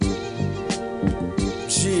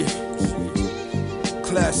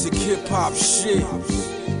basic hip hop shit.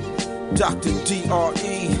 Dr.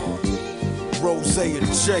 D.R.E. Rose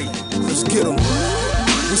and J. Let's get 'em.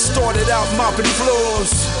 We started out mopping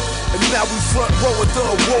floors, and now we front row at the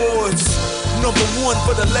awards. Number one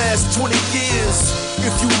for the last 20 years.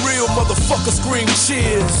 If you real, motherfucker, scream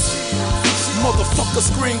cheers. Motherfucker,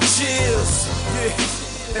 scream cheers.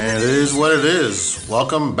 Yeah. And it is what it is.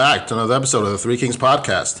 Welcome back to another episode of the Three Kings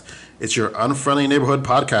Podcast. It's your unfriendly neighborhood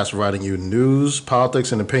podcast providing you news,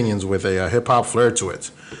 politics, and opinions with a hip-hop flair to it.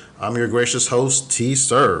 I'm your gracious host,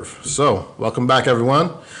 T-Serve. So, welcome back, everyone.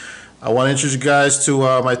 I want to introduce you guys to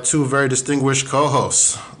my two very distinguished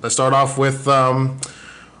co-hosts. Let's start off with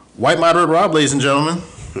White Moderate Rob, ladies and gentlemen.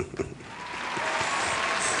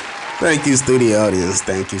 Thank you, studio audience.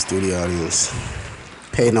 Thank you, studio audience.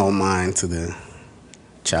 Pay no mind to the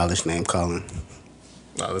childish name calling.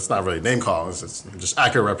 No, that's not really name calling. It's just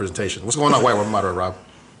accurate representation. What's going on, White Moderate Rob?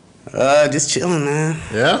 Just chilling, man.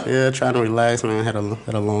 Yeah? Yeah, trying to relax, man. Had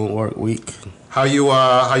a long work week. How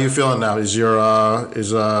you feeling now? Is your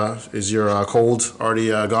cold already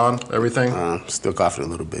gone? Everything? Still coughing a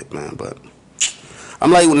little bit, man, but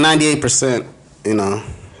I'm like 98%, you know,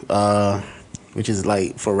 which is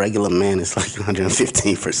like for regular men, it's like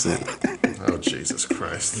 115%. Oh, Jesus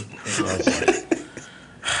Christ.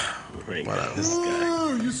 Whatever. This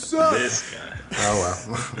guy. You suck. This guy. Oh,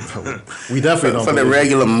 well. We definitely don't. For the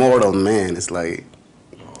regular mortal man, it's like,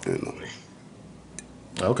 you know.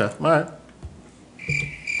 Okay, all right.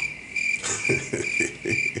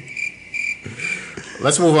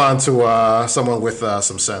 Let's move on to someone with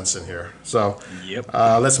some sense in here. So,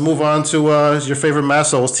 let's move on to your favorite mass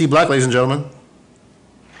souls, T Black, ladies and gentlemen.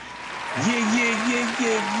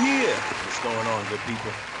 Yeah. What's going on, good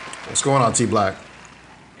people? What's going on, T Black?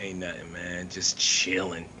 Ain't nothing, man. Just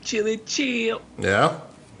chilling. Chill. Yeah?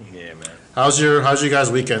 Yeah, man. How's your guys'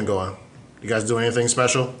 weekend going? You guys do anything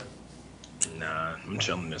special? Nah, I'm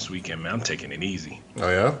chilling this weekend, man. I'm taking it easy. Oh,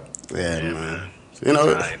 yeah? Yeah, man. You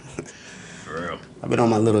know, for real. I've been on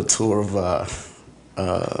my little tour of,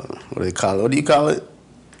 what do they call it? What do you call it?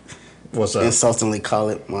 What's that? Insultingly call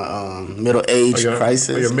it my middle-age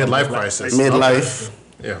crisis. Your midlife crisis. Midlife. Okay.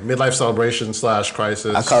 Yeah, midlife celebration /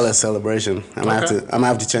 crisis. I call it a celebration. I'm gonna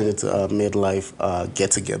have to change it to midlife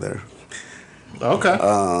get together. Okay.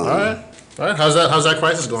 All right. How's that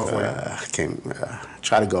crisis going for you? I can't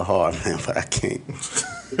try to go hard, man, but I can't.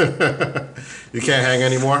 You can't hang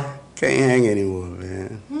anymore? Can't hang anymore,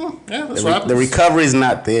 man. Yeah, that's what happens. The recovery's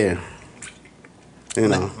not there. You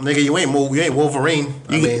know, nigga, you ain't Wolverine.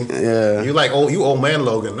 Yeah. You like old man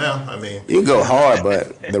Logan now. I mean, you go hard,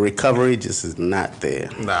 but the recovery just is not there.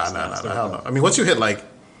 Nah, hell no. I mean, once you hit like,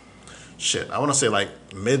 I want to say like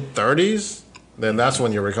mid-30s, then that's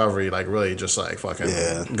when your recovery like really just like fucking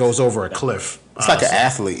goes over a cliff. It's like an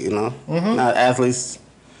athlete, you know. Mm-hmm. Not athletes.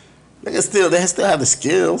 They still have the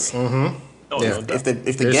skills. Mm-hmm. Oh, yeah. No, if the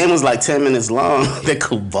game was like 10 minutes long, they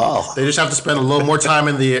could ball. They just have to spend a little more time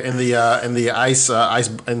in the ice bath.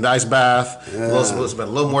 Yeah. Spend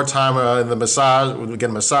a little more time in the massage,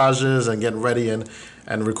 getting massages and getting ready and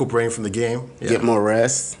recuperating from the game. Yeah. Get more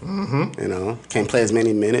rest. Mm-hmm. You know, can't play as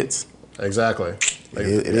many minutes. Exactly.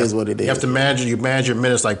 It is what it is. You have to manage your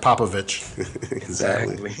minutes like Popovich.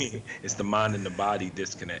 Exactly. It's the mind and the body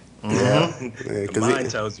disconnect. Mm-hmm. The mind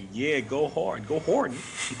tells you, go hard. Go hard,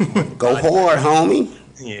 homie.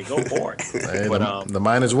 Yeah, go hard. Hey, but the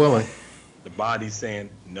mind is willing. The body's saying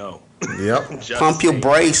no. Yep. Pump your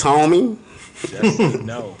brakes, homie. Just say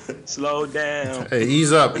no. Slow down. Hey,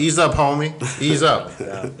 ease up, homie. Ease up.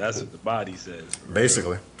 That's what the body says.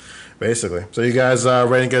 Basically. So you guys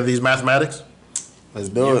ready to get these mathematics? Let's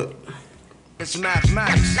do it. It's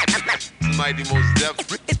mathematics. Mighty Most Def.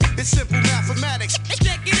 It's simple mathematics.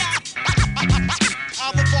 Check it out. I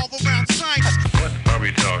revolve around science. What are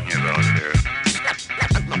we talking about here?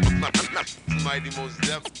 Mighty Most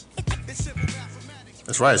Def. It's simple mathematics.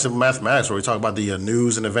 That's right, simple mathematics, where we talk about the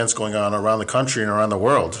news and events going on around the country and around the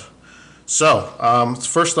world. So,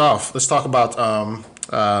 first off, let's talk about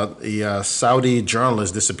the Saudi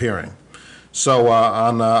journalist disappearing. So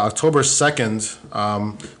on October 2nd,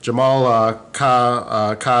 Jamal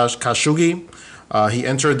Khashoggi, he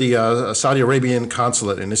entered the Saudi Arabian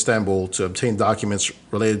consulate in Istanbul to obtain documents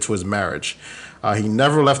related to his marriage. He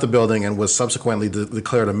never left the building and was subsequently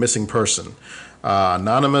declared a missing person.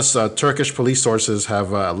 Anonymous Turkish police sources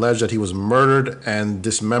have alleged that he was murdered and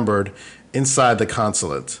dismembered inside the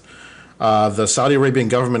consulate. The Saudi Arabian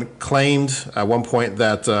government claimed at one point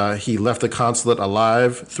that he left the consulate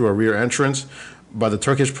alive through a rear entrance, but the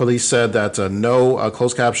Turkish police said that no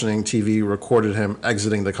closed captioning TV recorded him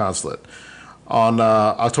exiting the consulate. On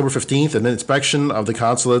October 15th, an inspection of the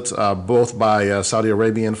consulate, both by Saudi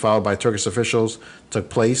Arabian followed by Turkish officials, took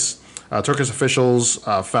place. Turkish officials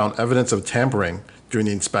found evidence of tampering during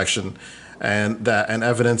the inspection, and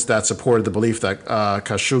evidence that supported the belief that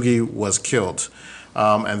Khashoggi was killed.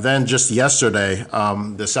 And then just yesterday,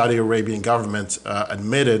 the Saudi Arabian government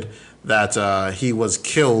admitted that he was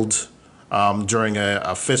killed during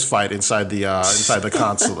a fist fight inside the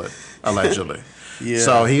consulate, allegedly. Yeah,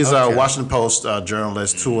 so he's okay. a Washington Post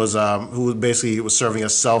journalist who basically was serving a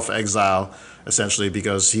self-exile, essentially,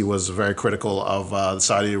 because he was very critical of the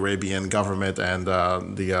Saudi Arabian government and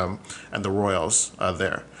the royals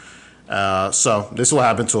there. So this is what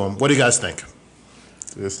happened to him. What do you guys think?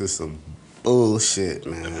 This is some bullshit,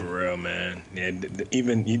 man. For real, man. Yeah,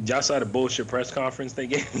 even y'all saw the bullshit press conference they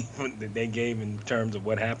gave in terms of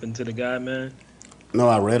what happened to the guy, man. No,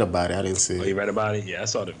 I read about it. I didn't see Oh, it. you read about it? Yeah, I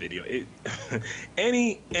saw the video.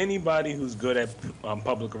 Anybody who's good at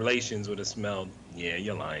public relations would have smelled. Yeah,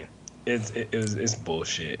 you're lying. It's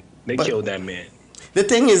bullshit. They killed that man. The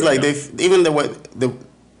thing is, like, even the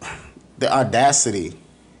audacity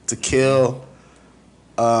to kill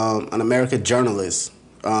an American journalist.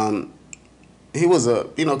 He was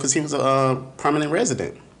because he was a permanent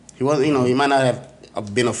resident. He was, he might not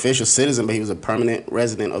have been official citizen, but he was a permanent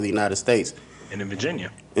resident of the United States. And in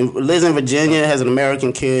Virginia. And lives in Virginia, has an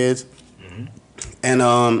American kid,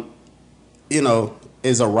 and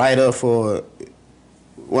is a writer for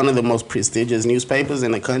one of the most prestigious newspapers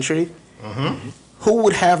in the country. Who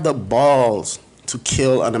would have the balls to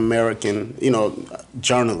kill an American,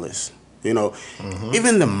 journalist?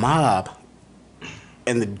 Even the mob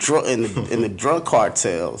and the drug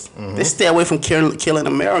cartels, they stay away from killing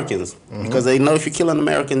Americans because they know if you kill an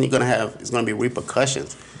American, it's gonna be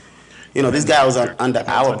repercussions. This guy was under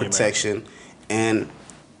our protection, and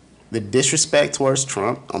the disrespect towards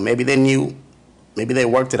Trump, or maybe they knew, maybe they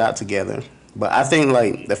worked it out together. But I think,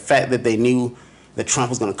 like, the fact that they knew that Trump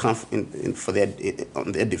was going to come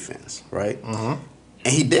on their defense, right? And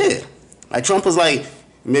he did. Like, Trump was like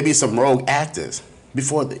maybe some rogue actors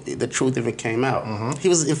before the truth even came out. He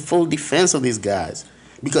was in full defense of these guys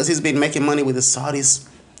because he's been making money with the Saudis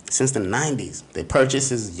since the 90s. They purchased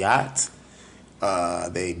his yacht.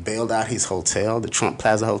 They bailed out his hotel, the Trump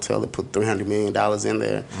Plaza Hotel. They put $300 million in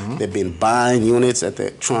there. They've been buying units at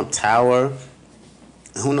the Trump Tower.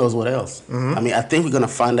 And who knows what else? I mean, I think we're going to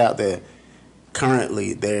find out that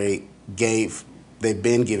currently they've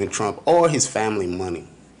been giving Trump or his family money.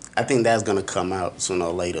 I think that's going to come out sooner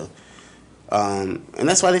or later. And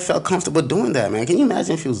that's why they felt comfortable doing that, man. Can you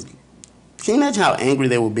imagine how angry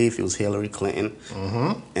they would be if it was Hillary Clinton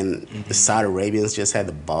and the Saudi Arabians just had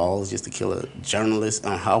the balls just to kill a journalist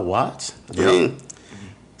on her watch?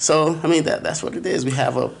 That's what it is. We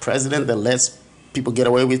have a president that lets people get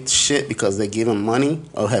away with shit because they give him money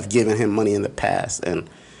or have given him money in the past, and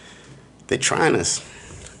they're trying us.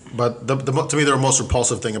 But to me, the most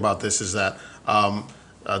repulsive thing about this is that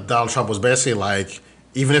Donald Trump was basically like,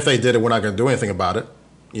 even if they did it, we're not going to do anything about it.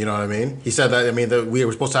 You know what I mean? He said that, that we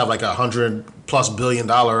were supposed to have like $100+ billion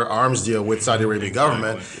arms deal with Saudi Arabian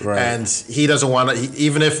government. Right. And he doesn't want to,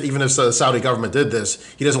 even if the Saudi government did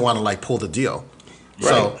this, he doesn't want to like pull the deal. Right.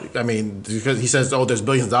 So, because he says, there's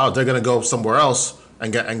billions of dollars, they're going to go somewhere else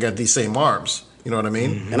and get these same arms. You know what I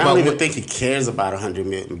mean? And I don't even think he cares about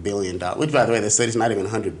 $100 billion, which, by the way, they said it's not even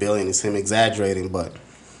 $100 billion. It's him exaggerating, but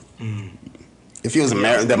if he was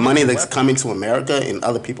the money that's coming to America in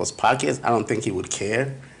other people's pockets, I don't think he would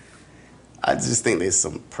care. I just think there's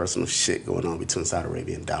some personal shit going on between Saudi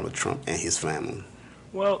Arabia and Donald Trump and his family.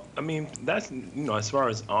 Well, that's, as far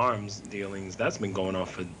as arms dealings, that's been going on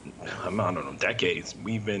for, I don't know, decades.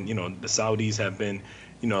 We've been, the Saudis have been,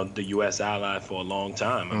 the U.S. ally for a long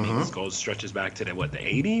time. This stretches back to the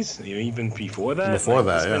 80s, even before that. Before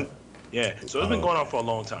that, yeah. So it's been going on for a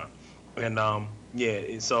long time. And,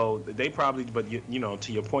 so they probably, but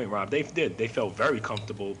to your point, Rob, they felt very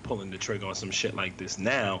comfortable pulling the trigger on some shit like this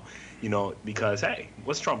now, because, hey,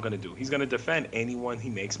 what's Trump going to do? He's going to defend anyone he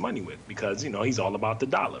makes money with because, he's all about the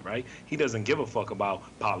dollar, right? He doesn't give a fuck about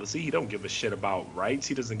policy. He don't give a shit about rights.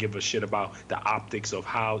 He doesn't give a shit about the optics of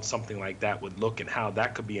how something like that would look and how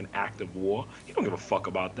that could be an act of war. He don't give a fuck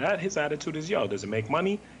about that. His attitude is, does it make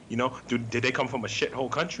money? Did they come from a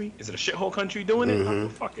shithole country? Is it a shithole country doing it? Oh,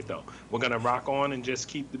 fuck it, though. We're going to rock on and just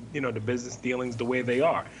keep the business dealings the way they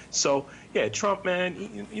are. So, yeah, Trump, man,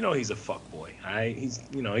 he's a fuck boy. All right? He's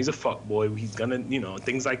a fuck boy. He's going to,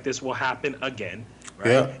 things like this will happen again,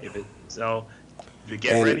 right? Yeah. So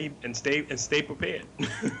get ready and stay prepared.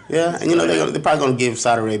 Yeah, and they're probably going to give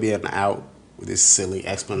Saudi Arabia an out with this silly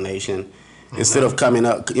explanation. Instead of coming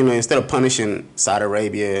up, instead of punishing Saudi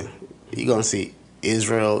Arabia you're gonna see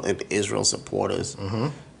Israel and Israel supporters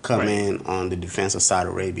come in on the defense of Saudi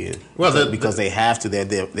Arabia. Well, because they have to.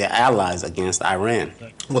 They're allies against Iran.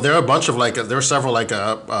 Well, there are a bunch of there are several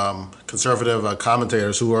conservative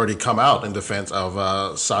commentators who already come out in defense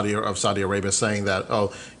of Saudi Arabia, saying that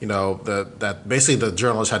that basically the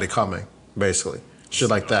journalists had it coming, basically shit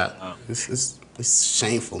like that. It's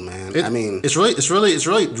shameful, man. It's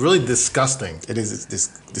really disgusting. It is.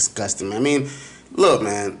 It's disgusting. I mean, look,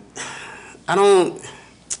 man. I don't.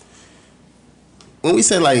 When we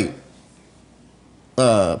say like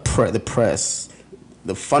the press,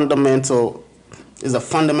 the fundamental is a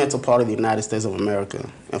fundamental part of the United States of America,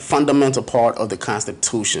 a fundamental part of the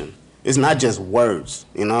Constitution. It's not just words.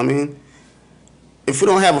 You know what I mean? If we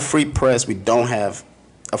don't have a free press, we don't have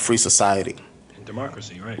a free society. And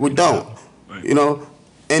democracy, right? We don't. Right. You know,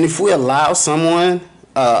 and if we allow someone,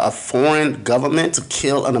 a foreign government, to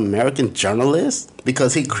kill an American journalist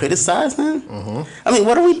because he criticized them, I mean,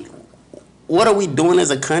 what are we doing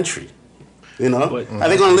as a country? You know, are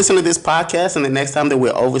they going to listen to this podcast and the next time that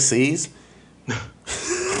we're overseas?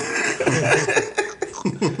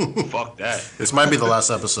 Fuck that. This might be the last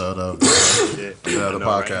episode of the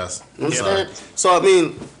podcast. Right? So I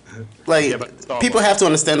mean, people have to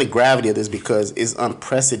understand the gravity of this because it's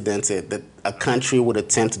unprecedented that a country would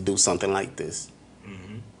attempt to do something like this.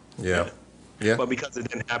 Yeah. But because it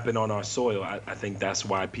didn't happen on our soil, I think that's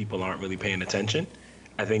why people aren't really paying attention.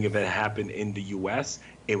 I think if it happened in the U.S.,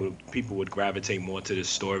 people would gravitate more to this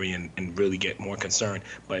story and really get more concerned.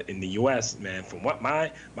 But in the U.S., man, from what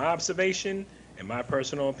my observation and my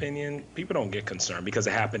personal opinion, people don't get concerned because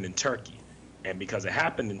it happened in Turkey. And because it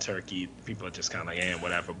happened in Turkey, people are just kind of like,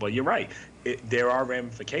 whatever. But you're right. There are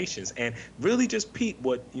ramifications. And really just peep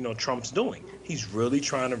what, Trump's doing. He's really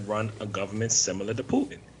trying to run a government similar to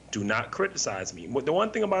Putin. Do not criticize me. The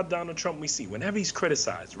one thing about Donald Trump we see, whenever he's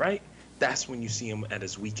criticized, right? That's when you see him at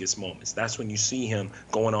his weakest moments. That's when you see him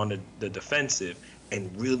going on the defensive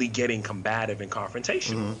and really getting combative and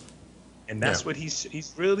confrontational. And that's what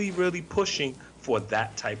he's really, really pushing for,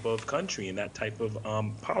 that type of country and that type of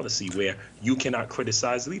policy where you cannot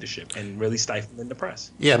criticize leadership and really stifle in the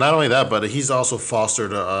press. Yeah, not only that, but he's also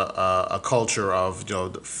fostered a culture of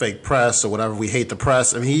fake press or whatever. We hate the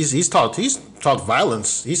press. I mean, he's talked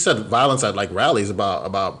violence. He said violence at rallies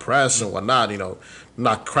about press and whatnot.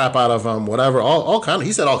 Knock crap out of them, whatever. All kind of.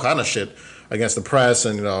 He said all kind of shit against the press,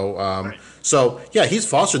 and Right. So yeah, he's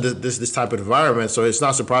fostered this type of environment. So it's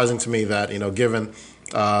not surprising to me that given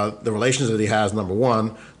the relations that he has, number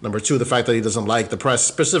one. Number two, the fact that he doesn't like the press,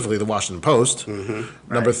 specifically the Washington Post.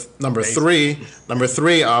 Number three,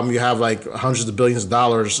 you have hundreds of billions of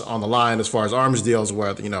dollars on the line as far as arms deals, where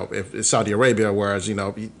if it's Saudi Arabia, whereas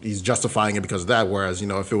he's justifying it because of that, whereas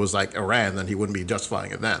if it was like Iran, then he wouldn't be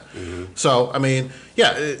justifying it then. So I mean,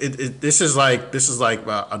 yeah, this is like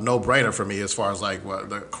a no-brainer for me as far as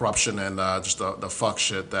the corruption and just the fuck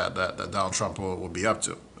shit that Donald Trump will be up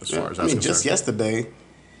to as far as that's concerned. Just yesterday,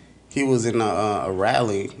 he was in a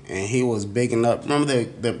rally and he was bigging up. Remember,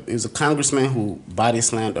 it was a congressman who body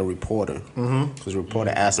slammed a reporter because the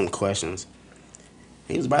reporter asked him questions.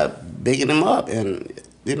 He was bigging him up and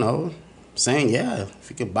saying, "Yeah, if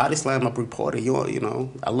you can body slam a reporter,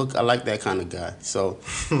 I like that kind of guy." So,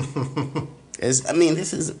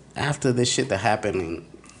 this is after the shit that happened in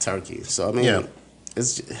Turkey. So I mean,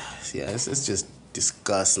 it's just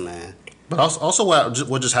disgust, man. But also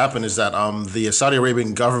what just happened is that the Saudi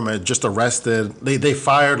Arabian government just arrested, they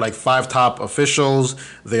fired 5 top officials.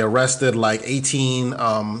 They arrested 18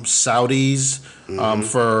 Saudis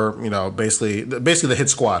for, basically the hit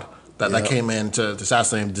squad that came in to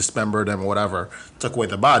assassinate them, dismember them or whatever, took away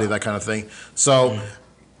the body, that kind of thing. So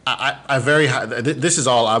this is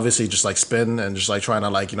all obviously just spin and just trying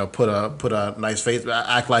to put a nice face,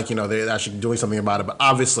 act like they're actually doing something about it. But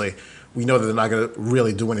obviously we know that they're not going to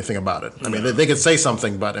really do anything about it. I mean, they could say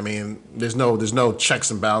something, but I mean, there's no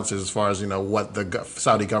checks and balances as far as what the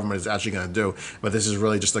Saudi government is actually going to do. But this is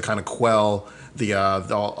really just to kind of quell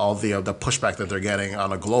all the pushback that they're getting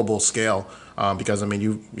on a global scale. Because I mean,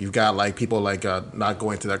 you've got people not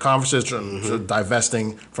going to their conferences,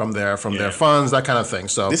 divesting from their funds, that kind of thing.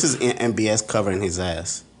 So this is MBS covering his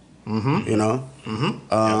ass. Yep.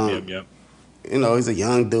 He's a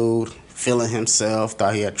young dude, feeling himself,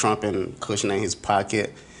 thought he had Trump and Kushner in his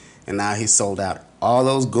pocket, and now he sold out all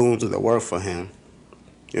those goons that work for him.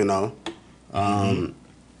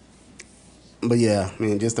 But yeah, I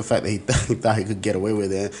mean, just the fact that he thought he could get away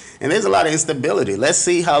with it. And there's a lot of instability. Let's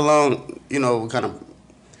see how long,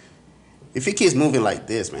 if he keeps moving like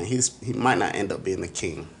this, man, he might not end up being the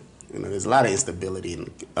king. There's a lot of instability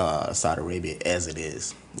in Saudi Arabia as it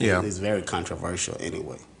is. Yeah. It's very controversial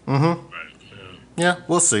anyway. Right. Yeah,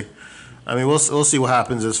 we'll see. I mean, we'll see what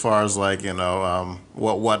happens as far as like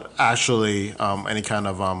what actually any kind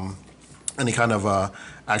of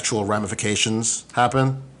actual ramifications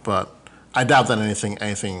happen. But I doubt that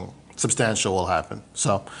anything substantial will happen.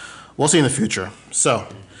 So we'll see in the future. So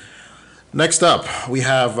next up, we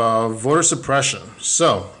have voter suppression.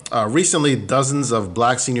 So recently, dozens of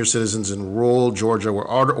black senior citizens in rural Georgia were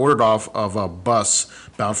ordered off of a bus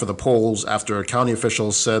bound for the polls after county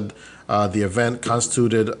officials said the event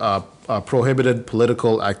constituted prohibited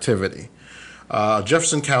political activity.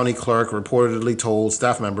 Jefferson County clerk reportedly told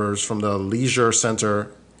staff members from the Leisure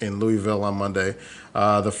Center in Louisville on Monday,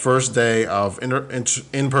 the first day of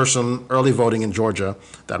in-person early voting in Georgia,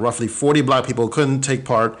 that roughly 40 black people couldn't take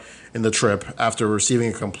part in the trip after receiving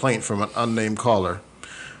a complaint from an unnamed caller.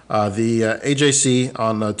 The AJC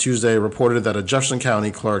on Tuesday reported that a Jefferson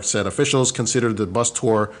County clerk said officials considered the bus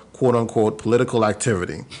tour "quote-unquote" political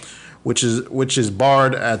activity, which is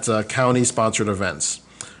barred at county-sponsored events.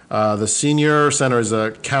 The Senior Center is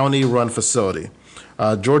a county-run facility.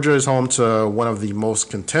 Georgia is home to one of the most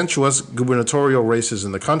contentious gubernatorial races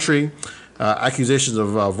in the country. Accusations of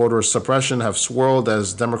voter suppression have swirled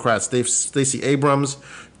as Democrat Stacey Abrams,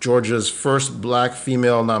 Georgia's first black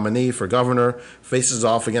female nominee for governor, faces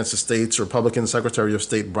off against the state's Republican Secretary of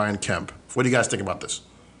State Brian Kemp. What do you guys think about this?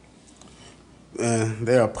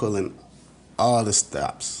 They are pulling all the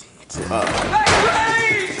stops. They're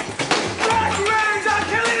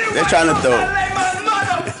trying to throw.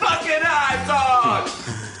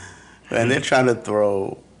 Man, they're trying to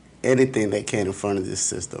throw anything they can in front of this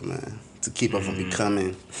system, man, to keep her from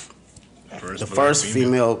becoming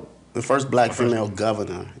the first black female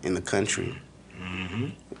governor in the country.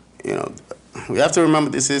 You know, we have to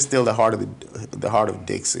remember this is still the heart of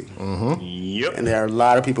Dixie. Yep. And there are a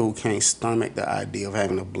lot of people who can't stomach the idea of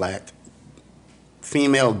having a black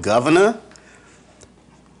female governor.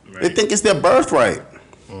 Right. They think it's their birthright.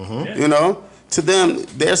 Yeah. You know, to them,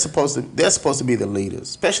 they're supposed to be the leaders,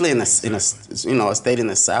 especially in a state in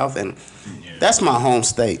the South, and that's my home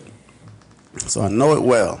state, so I know it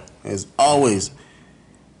well. There's always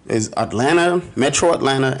Atlanta, Metro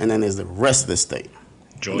Atlanta, and then there's the rest of the state.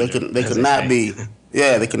 Georgia, they could not be,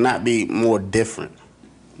 they could not be more different.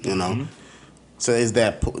 You know, so it's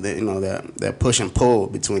that push and pull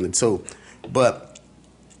between the two, but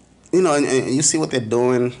you know, and you see what they're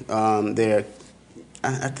doing.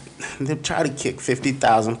 They try to kick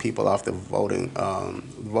 50,000 people off the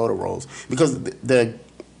voter rolls because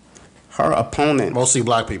her opponent, Mostly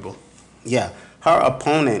black people. yeah, her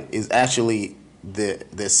opponent is actually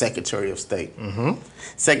the Secretary of State.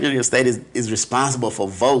 Secretary of State is responsible for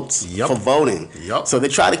votes, for voting. Yep. So they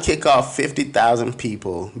try to kick off 50,000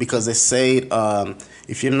 people because they say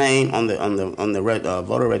if your name on the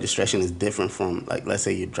voter registration is different from, like, let's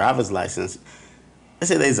say your driver's license. Let's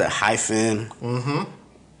say there's a hyphen.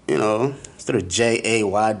 You know, instead of JAY-Z,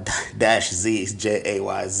 it's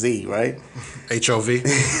JAYZ, right?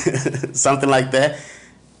 HOV. Something like that.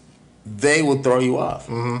 They will throw you off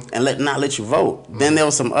and not let you vote. Then there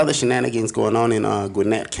was some other shenanigans going on in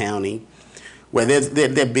Gwinnett County, where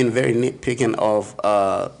they've been very nitpicking of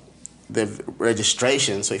the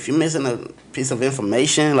registration. So if you're missing a piece of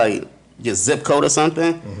information, like your zip code or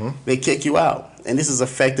something, they kick you out. And this is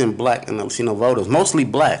affecting black and Latino voters, mostly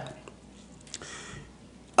black.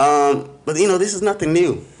 But you know, this is nothing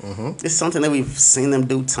new. It's something that we've seen them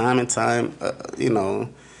do time and time. You know,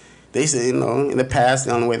 they say, you know, in the past,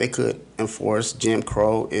 the only way they could enforce Jim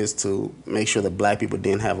Crow is to make sure that black people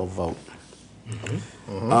didn't have a vote.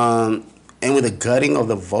 And with the gutting of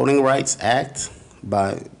the Voting Rights Act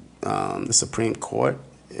by the Supreme Court,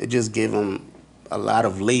 it just gave them a lot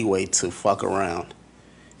of leeway to fuck around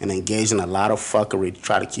and engage in a lot of fuckery to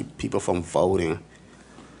try to keep people from voting.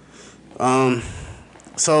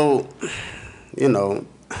 So, you know,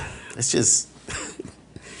 it's just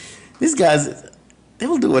these guys, they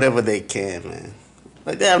will do whatever they can, man.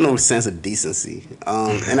 Like, they have no sense of decency.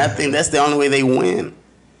 And I think that's the only way they win.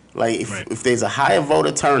 Like, if there's a higher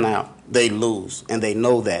voter turnout, they lose, and they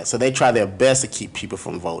know that. So they try their best to keep people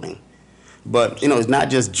from voting. But, you know, it's not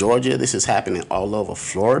just Georgia. This is happening all over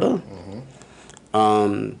Florida.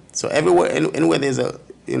 So anywhere there's a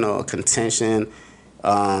contention.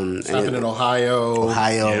 It's happening in Ohio.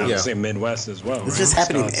 Yeah, say Midwest as well. It's just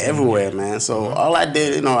happening everywhere, man. So all I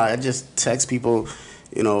did, I just text people,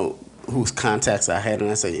 whose contacts I had, and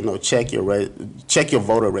I said, check your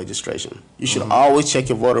voter registration. You should always check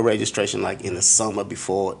your voter registration, like in the summer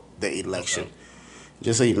before the election,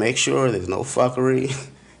 just so you make sure there's no fuckery.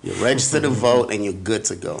 You're registered to vote, and you're good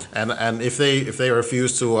to go. And if they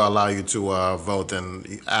refuse to allow you to vote,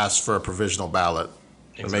 then ask for a provisional ballot.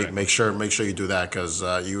 Exactly. Make sure you do that because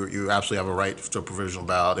you absolutely have a right to a provisional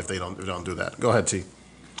ballot if they don't do that. Go ahead, T.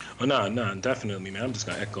 Oh, no, definitely, man. I'm just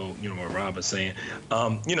gonna echo, what Rob was saying.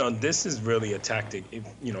 This is really a tactic. If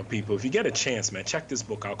people, if you get a chance, man, check this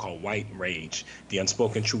book out called White Rage: The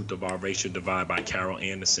Unspoken Truth of Our Racial Divide by Carol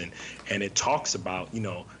Anderson, and it talks about,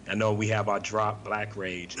 I know we have our drop Black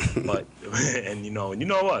Rage, but and you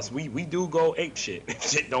know us, we do go ape shit.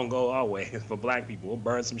 If shit don't go our way for Black people, we'll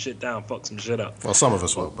burn some shit down, fuck some shit up. Well, some of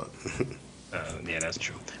us will, but. Yeah, that's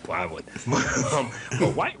true. Well, I would.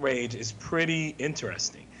 But White Rage is pretty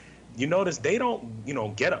interesting. You notice they don't,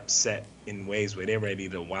 get upset in ways where they're ready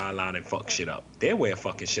to wild out and fuck shit up. Their way of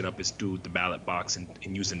fucking shit up is through the ballot box and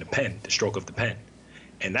using the pen, the stroke of the pen.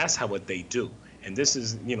 And that's what they do. And this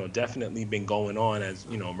is, definitely been going on, as,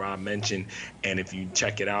 Rob mentioned. And if you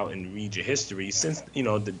check it out and read your history, since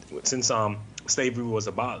slavery was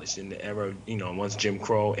abolished in the era, once Jim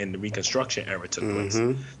Crow and the Reconstruction era took place.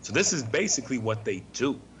 So this is basically what they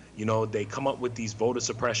do. They come up with these voter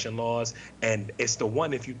suppression laws, and it's the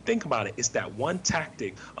one, if you think about it, it's that one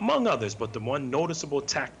tactic, among others, but the one noticeable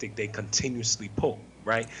tactic they continuously pull,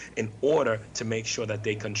 right, in order to make sure that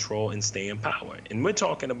they control and stay in power. And we're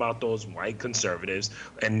talking about those white conservatives,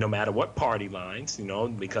 and no matter what party lines,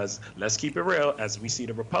 because let's keep it real, as we see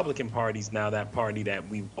the Republican parties now, that party that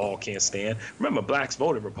we all can't stand. Remember, blacks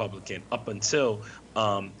voted Republican up until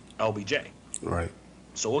LBJ. Right.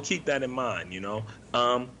 So we'll keep that in mind,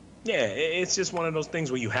 Yeah, it's just one of those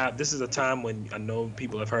things where this is a time when I know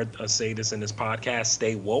people have heard us say this in this podcast,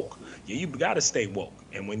 stay woke. Yeah, you got to stay woke.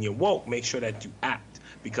 And when you're woke, make sure that you act,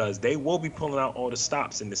 because they will be pulling out all the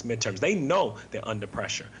stops in this midterms. They know they're under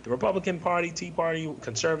pressure. The Republican Party, Tea Party,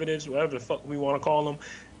 conservatives, whatever the fuck we want to call them,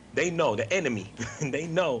 they know, the enemy, they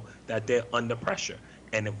know that they're under pressure.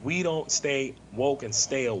 And if we don't stay woke and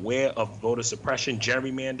stay aware of voter suppression,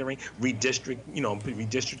 gerrymandering,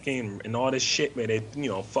 redistricting, and all this shit where they,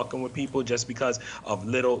 fucking with people just because of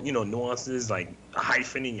little, nuances like a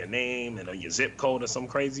hyphen in your name and your zip code or some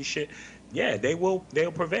crazy shit, yeah,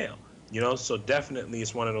 they'll prevail. So definitely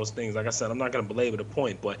it's one of those things. Like I said, I'm not going to belabor the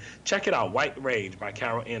point, but check it out, White Rage by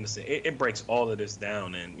Carol Anderson. It breaks all of this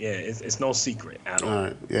down, and yeah, it's no secret at all. All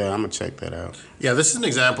right, yeah, I'm going to check that out. Yeah, this is an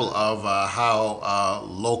example of how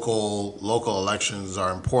local elections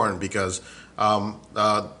are important, because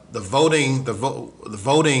the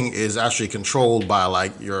voting is actually controlled by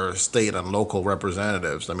like your state and local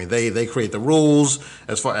representatives. I mean, they create the rules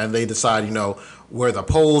and they decide, where the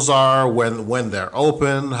polls are, when they're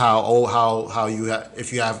open, how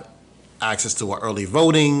if you have access to early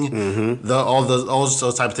voting, all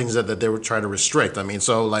those type of things that they were trying to restrict. I mean,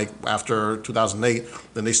 so like after 2008,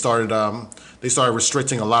 then they started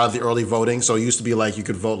restricting a lot of the early voting. So it used to be like you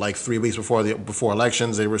could vote like 3 weeks before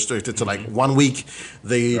elections. They restricted to like 1 week.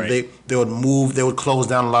 They would close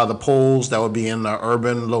down a lot of the polls that would be in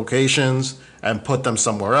urban locations and put them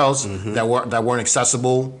somewhere else that weren't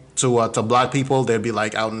accessible to black people. They'd be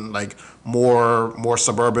like out in like more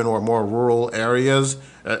suburban or more rural areas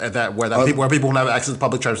where people don't have access to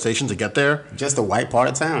public transportation to get there. Just the white part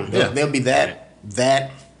of town. They'll be that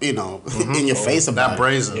in your face about that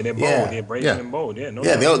brazen. Yeah, they're bold. They're brazen and bold. Yeah, no.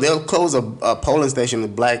 Yeah, they'll close a polling station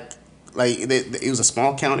in black. Like it was a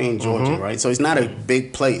small county in Georgia, right? So it's not a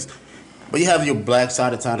big place. But you have your black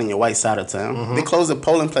side of town and your white side of town. They closed the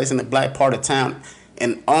polling place in the black part of town,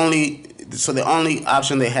 and the only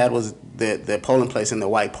option they had was the polling place in the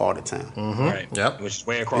white part of town. Right. Yep. Which is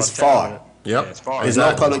way across It's town. far. Yep. Yeah, it's far. There's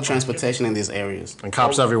no public transportation in these areas. And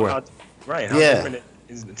cops everywhere. Right. How different it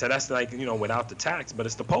is, so that's like, without the tax, but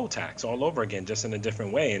it's the poll tax all over again, just in a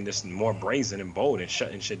different way, and just more brazen and bold and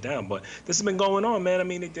shutting shit down. But this has been going on, man. I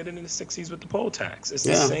mean, they did it in the 60s with the poll tax. It's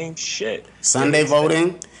the same shit. Sunday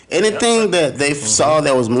voting. Anything that they saw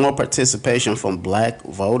that was more participation from black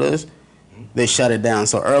voters, they shut it down.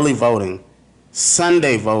 So early voting,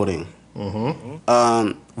 Sunday voting,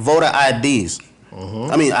 voter IDs.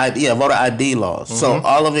 Voter ID laws. So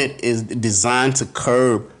all of it is designed to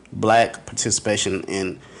curb black participation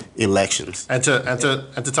in elections. And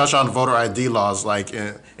to touch on voter ID laws, like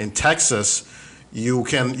in Texas, you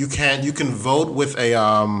can vote with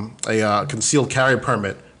a concealed carry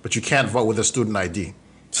permit, but you can't vote with a student ID.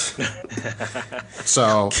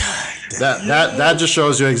 So that just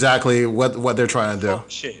shows you exactly what they're trying to do. Oh,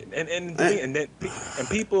 shit. And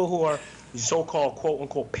people who are so-called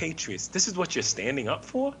quote-unquote patriots, this is what you're standing up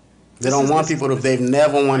for? They've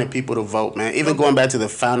never wanted people to vote, man. Even going back to the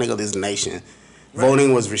founding of this nation,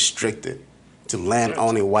 voting was restricted to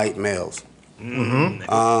land-owning white males. And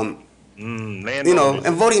voting, and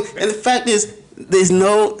the fact is,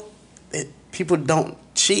 people don't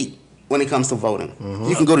cheat. when it comes to voting.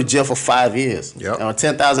 You can go to jail for 5 years Yep. or a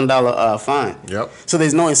 $10,000 fine. Yep. So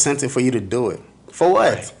there's no incentive for you to do it. For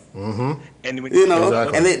what? Right. And when, You know,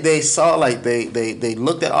 Exactly. and they saw like they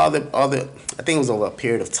looked at all the I think it was over a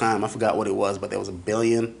period of time. I forgot what it was, but there was 1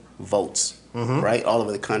 billion votes, right, all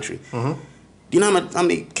over the country. Do you know how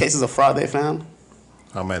many cases of fraud they found?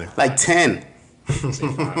 How many? Like 10. say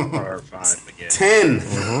 5 or 5, but yeah. 10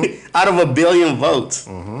 out of 1 billion votes.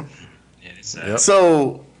 Yeah, it's Yep.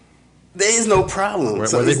 So there is no problem. Were,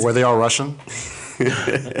 So were, they, it's- were they all Russian?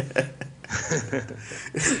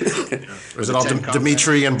 Or is it all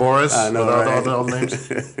Dmitry and Boris? I know, With all, right? all the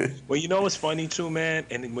names? Well, you know what's funny too, man?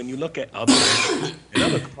 And when you look at other in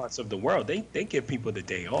other parts of the world, they give people the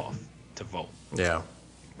day off to vote, Yeah.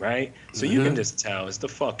 right? So you can just tell it's the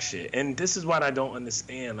fuck shit. And this is what I don't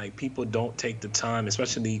understand. Like, people don't take the time,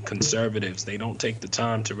 especially conservatives. They don't take the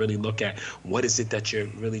time to really look at what is it that you're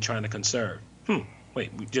really trying to conserve.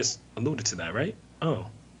 Wait, we just alluded to that, right? Oh,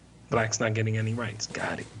 blacks not getting any rights.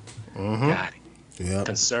 Got it. Got it. Yep.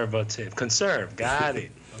 Conserve. Got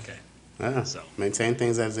it. Okay. Yeah. So. maintain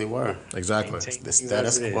things as they were. Exactly. Maintain The things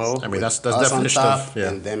status as it is. quo. I mean, that's with us on definition top of- yeah.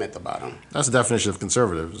 and them at the bottom. That's the definition of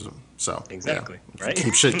conservatism. So Exactly. yeah. Right.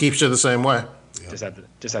 Keep shit the same way.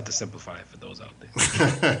 Just have to simplify it for those out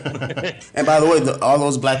there. And by the way, all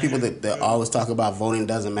those black people that always talk about voting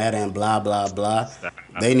doesn't matter and blah blah blah,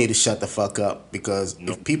 they need to shut the fuck up, because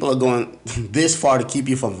if people are going this far to keep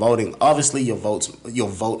you from voting, obviously your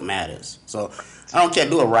vote matters. So I don't care.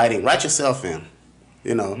 Do a write yourself in.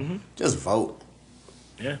 You know, just vote.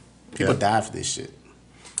 Yeah. People Yeah. die for this shit.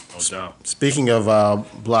 No doubt. Speaking of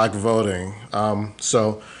black voting,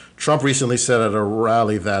 so Trump recently said at a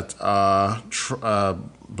rally that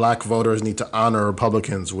black voters need to honor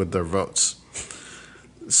Republicans with their votes.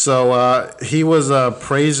 So he was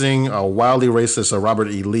praising a wildly racist Robert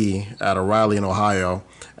E. Lee at a rally in Ohio,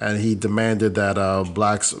 and he demanded that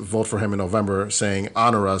blacks vote for him in November, saying,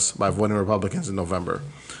 "Honor us by voting Republicans in November."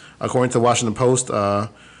 According to the Washington Post,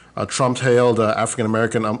 Trump hailed African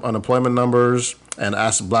American unemployment numbers and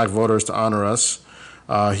asked black voters to honor us.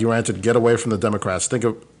 He ranted, "Get away from the Democrats. Think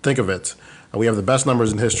of it. We have the best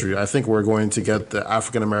numbers in history. I think we're going to get the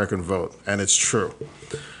African American vote," and it's true.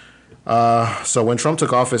 So when Trump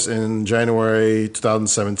took office in January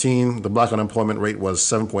 2017, the black unemployment rate was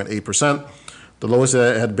 7.8%, the lowest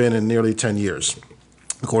it had been in nearly 10 years,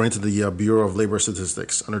 according to the Bureau of Labor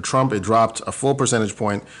Statistics. Under Trump, it dropped a full percentage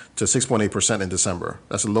point to 6.8% in December.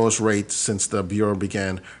 That's the lowest rate since the Bureau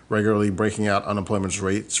began regularly breaking out unemployment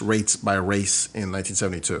rates by race in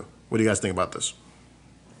 1972. What do you guys think about this?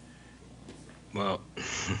 Well,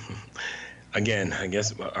 again, I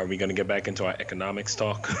guess, are we going to get back into our economics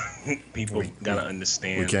talk? People got to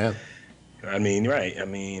understand. We can. I mean, right. I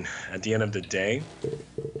mean, at the end of the day,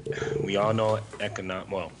 we all know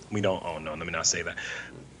well, we don't all know. Let me not say that.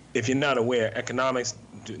 If you're not aware, economics,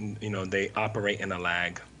 they operate in a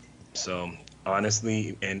lag. So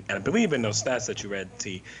honestly, and I believe in those stats that you read,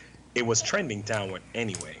 T, it was trending downward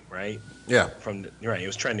anyway, right? Yeah. It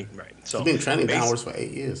was trending, right. So It's been trending downwards for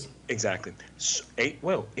 8 years. Exactly. So 8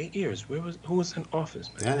 years. Who was in office,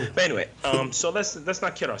 man? Yeah. But anyway, so let's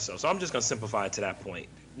not kid ourselves. So I'm just gonna simplify it to that point.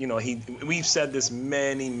 We've said this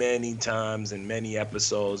many times in many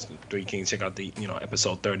episodes. Three Kings, check out the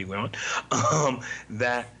episode 30 we're on.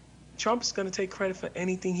 That Trump's gonna take credit for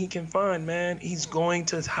anything he can find, man. He's going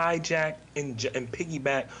to hijack and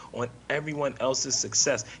piggyback on everyone else's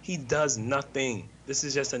success. He does nothing. This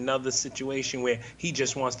is just another situation where he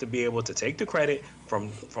just wants to be able to take the credit from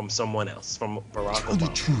someone else, from Barack Obama. The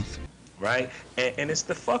truth. Right? And it's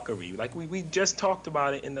the fuckery. Like we just talked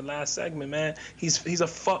about it in the last segment, man. He's a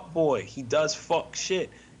fuck boy. He does fuck shit.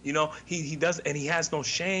 He does, and he has no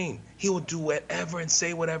shame. He will do whatever and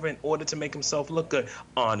say whatever in order to make himself look good.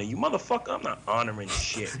 Honor you, motherfucker. I'm not honoring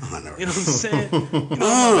shit. You know what I'm saying? I'm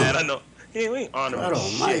not mad. I know. Hey, we ain't honoring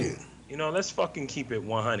shit. Let's fucking keep it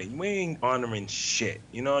 100. You ain't honoring shit.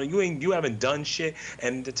 You haven't done shit.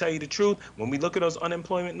 And to tell you the truth, when we look at those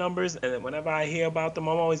unemployment numbers, and whenever I hear about them,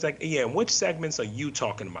 I'm always like, yeah, which segments are you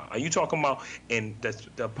talking about? Are you talking about in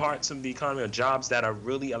the parts of the economy or jobs that are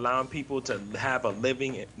really allowing people to have a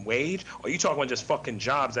living wage? Or are you talking about just fucking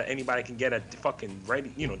jobs that anybody can get at fucking ready,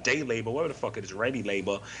 day labor, whatever the fuck it is, ready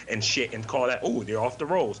labor and shit, and call that, oh, they're off the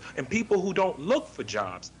rolls. And people who don't look for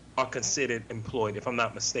jobs are considered employed, if I'm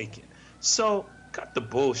not mistaken. So cut the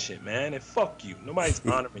bullshit, man, and fuck you. Nobody's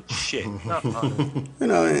honoring shit. Not honoring.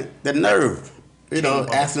 The nerve.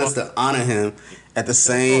 Asking us to honor him at the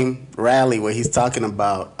same rally where he's talking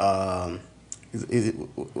about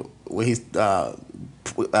where he's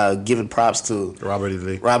giving props to Robert E.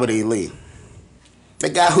 Lee. Robert E. Lee. The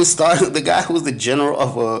guy who started, the guy who was the general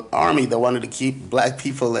of an army that wanted to keep black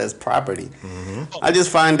people as property. I just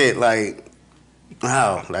find it like,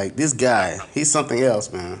 wow, like this guy, he's something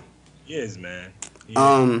else, man. He is, man. He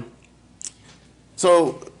is.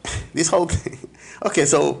 So this whole thing, okay,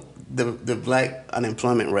 so the black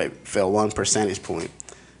unemployment rate fell 1 percentage point.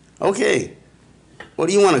 Okay, what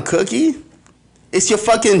do you want, a cookie? It's your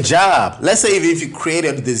fucking job. Let's say if you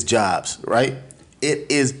created these jobs, right?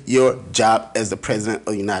 It is your job as the president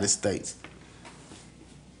of the United States.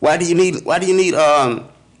 Why do you need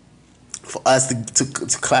for us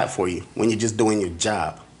to clap for you when you're just doing your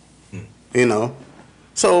job? You know?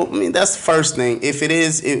 So I mean that's the first thing. If it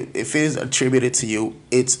is attributed to you,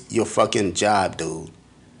 it's your fucking job, dude.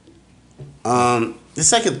 The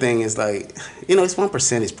second thing is like, you know, it's 1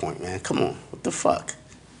 percentage point, man. Come on. What the fuck?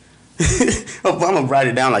 Obama brought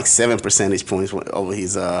it down like 7 percentage points over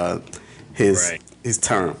his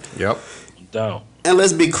term. Yep. Down. And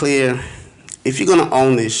let's be clear, if you're gonna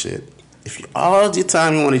own this shit, if you, all your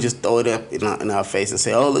time you want to just throw it up in our face and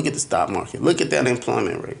say, "Oh, look at the stock market, look at the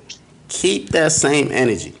unemployment rate," keep that same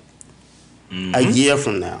energy a year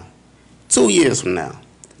from now, 2 years from now,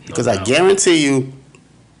 because I guarantee you,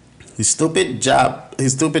 his stupid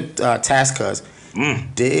tax cuts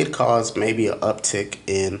did cause maybe an uptick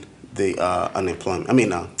in the unemployment. I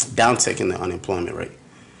mean, downtick in the unemployment rate,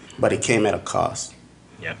 but it came at a cost.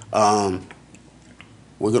 Yeah.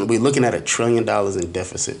 We're gonna be looking at $1 trillion in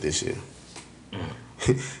deficit this year.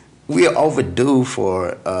 We are overdue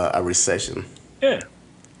for a recession. Yeah.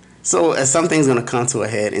 So as something's gonna come to a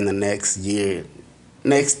head in the next year,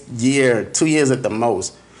 2 years at the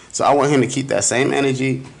most. So I want him to keep that same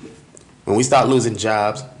energy when we start losing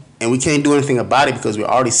jobs, and we can't do anything about it because we're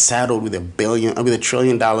already saddled with $1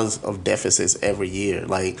 trillion of deficits every year.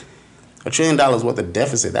 Like $1 trillion worth of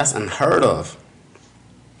deficit, that's unheard of.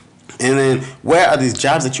 And then where are these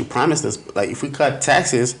jobs that you promised us? Like if we cut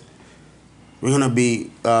taxes, we're gonna be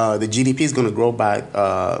the GDP is gonna grow by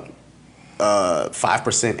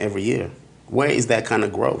 5% every year. Where is that kind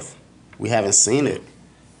of growth? We haven't seen it.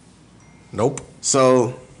 Nope.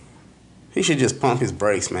 So he should just pump his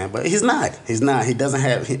brakes, man. But he's not. He's not. He doesn't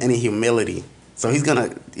have any humility. So he's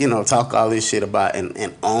gonna, talk all this shit about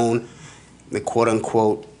and own the quote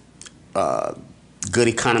unquote good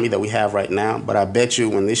economy that we have right now. But I bet you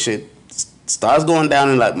when this shit starts going down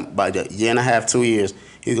in like by a year and a half, 2 years,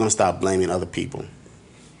 he's gonna stop blaming other people.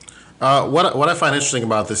 What I find interesting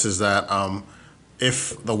about this is that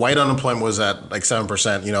if the white unemployment was at like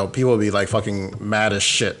 7%, people would be like fucking mad as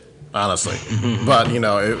shit, honestly. But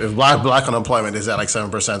if black unemployment is at like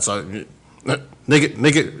 7%, so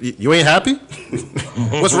nigga, you ain't happy?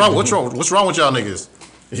 What's wrong with y'all niggas?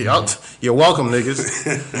 You're welcome,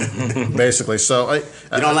 niggas. Basically, so you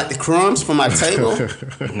don't like the crumbs from my table?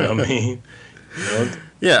 I mean,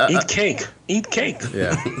 yeah, eat cake.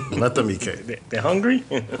 Yeah, let them eat cake. They're hungry,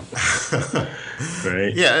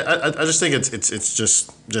 right? Yeah, I just think it's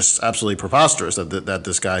just absolutely preposterous that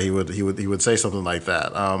this guy he would say something like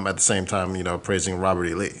that. At the same time, praising Robert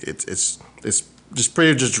E. Lee. It's just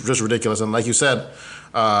pretty just ridiculous. And like you said,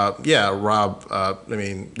 Rob. I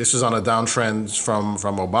mean, this is on a downtrend from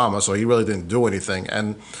Obama, so he really didn't do anything.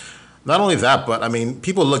 And not only that, but I mean,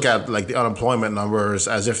 people look at like the unemployment numbers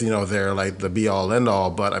as if they're like the be all end all.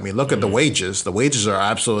 But I mean, look at the wages. The wages are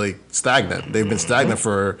absolutely stagnant. They've been stagnant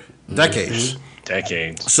for decades.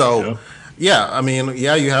 So, yeah, I mean,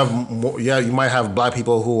 you might have black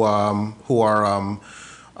people who are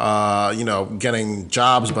getting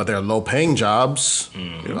jobs, but they're low-paying jobs.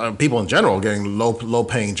 People in general getting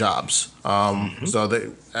low-paying jobs.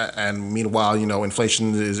 And meanwhile,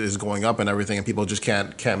 inflation is going up and everything, and people just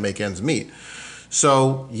can't make ends meet.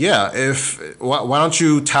 So yeah, why don't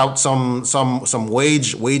you tout some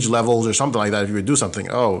wage levels or something like that if you would do something?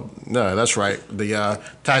 Oh no, that's right. The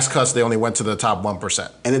tax cuts, they only went to the top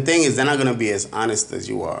 1%. And the thing is, they're not going to be as honest as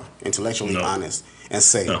you are, intellectually honest, and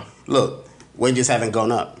say, look, wages haven't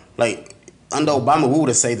gone up. Like, under Obama, we would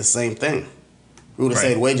have said the same thing. We would have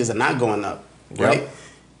said wages are not going up, right?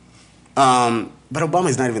 But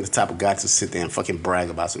Obama's not even the type of guy to sit there and fucking brag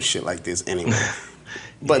about some shit like this anyway.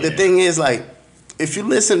 But the thing is, like, if you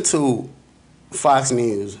listen to Fox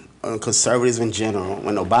News, conservatives in general,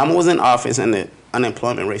 when Obama was in office and the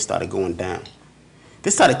unemployment rate started going down,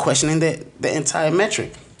 they started questioning the entire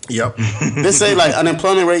metric. Yep. They say like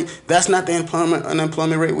unemployment rate, that's not the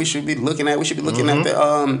unemployment rate we should be looking at. We should be looking at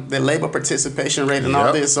the labor participation rate and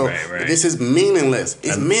all this. So this is meaningless.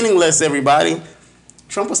 It's meaningless, everybody.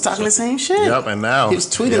 Trump was talking the same shit. Yep, and now he was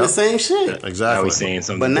tweeting the same shit. Exactly. Now he's saying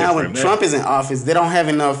something. But now when Trump is in office, they don't have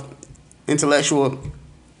enough intellectual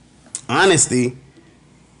honesty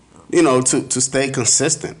you know, to stay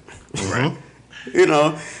consistent. Right. You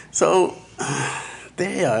know, so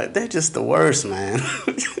they're just the worst, man.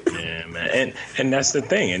 Yeah, man, and that's the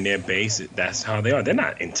thing. And their base, that's how they are. They're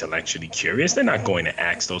not intellectually curious. They're not going to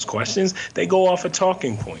ask those questions. They go off of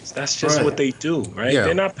talking points. That's just Right. what they do, right? Yeah.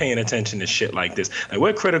 They're not paying attention to shit like this. Like,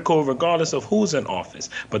 we're critical regardless of who's in office.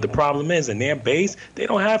 But the problem is, in their base, they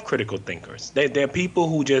don't have critical thinkers. They're people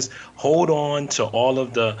who just hold on to all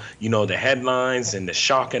of the, you know, the headlines and the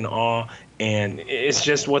shock and awe. And it's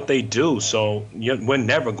just what they do. So we're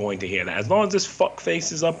never going to hear that. As long as this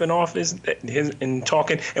fuckface is up in office and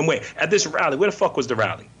talking. And wait, at this rally, where the fuck was the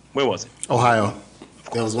rally? Where was it? Ohio.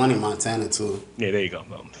 There was one in Montana too. Yeah, there you go.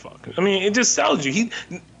 Oh, fuck. I mean, it just tells you.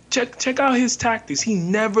 Check out his tactics. He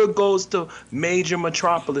never goes to major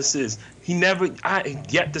metropolises. I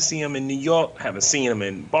yet to see him in New York. Haven't seen him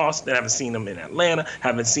in Boston. Haven't seen him in Atlanta.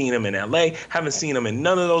 Haven't seen him in LA. Haven't seen him in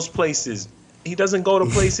none of those places. He doesn't go to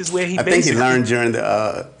places where he. I think he learned during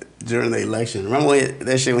the election. Remember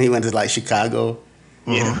that shit when he went to like Chicago?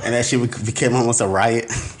 Yeah. And that shit became almost a riot.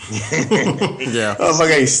 Yeah. Oh my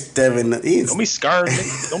God, he's stabbing. Don't be scared.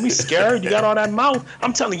 Nigga. Don't be scared. You got all that mouth.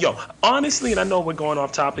 I'm telling you, honestly, and I know we're going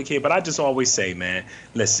off topic here, but I just always say, man,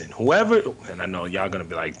 listen, whoever, and I know y'all gonna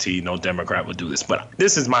be like, T, no Democrat would do this, but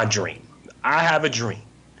this is my dream. I have a dream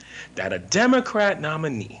that a Democrat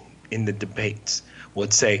nominee in the debates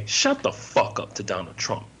would say, shut the fuck up to Donald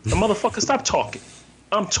Trump. The motherfucker, stop talking.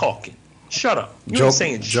 I'm talking. Shut up. You ain't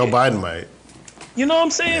saying Joe shit. Biden might. You know what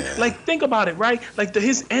I'm saying? Like, think about it, right? Like,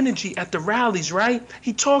 his energy at the rallies, right?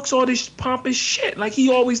 He talks all this pompous shit. Like, he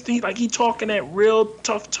talking that real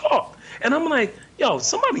tough talk. And I'm like, yo,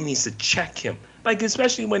 somebody needs to check him. Like,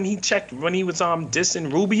 especially when he was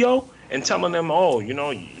dissing Rubio and telling them, oh, you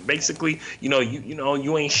know, basically,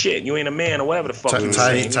 you ain't shit, you ain't a man, or whatever the fuck he was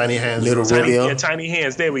saying. Tiny hands. Little Rubio. Yeah, tiny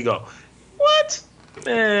hands. There we go. What?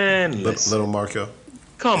 Man, listen. Little Marco.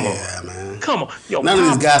 Come on. Yeah, man. Come on. Yo, None of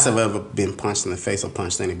Pop, these guys have ever been punched in the face or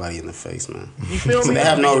punched anybody in the face, man. you feel So me? they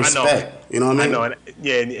have no I know. respect. You know what I I mean? know,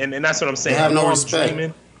 and that's what I'm saying. They have no I'm respect.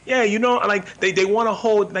 dreaming. Yeah, you know, like they want to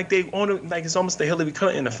hold, like they want to, like it's almost the Hillary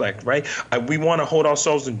Clinton effect, right? We want to hold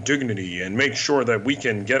ourselves in dignity and make sure that we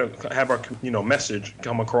can have our, message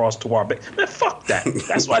come across to our base. Man, fuck that.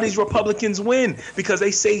 That's why these Republicans win, because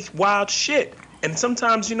they say wild shit, and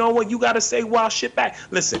sometimes you know what, you got to say wild shit back.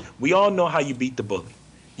 Listen, we all know how you beat the bully.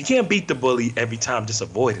 You can't beat the bully every time just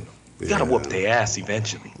avoiding them. You gotta whoop their ass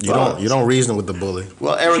eventually. You don't reason with the bully.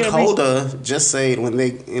 Well, Eric can't Holder just said when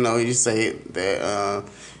you say that,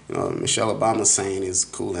 Michelle Obama's saying is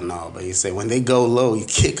cool and all, but he said when they go low, you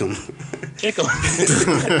kick them. Kick 'em.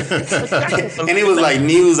 And it was like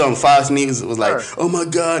news on Fox News. It was like, oh my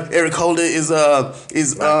God, Eric Holder is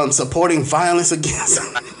supporting violence against.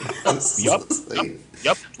 Yup.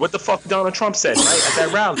 What the fuck Donald Trump said, right? At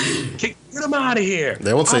that rally. Get him out of here.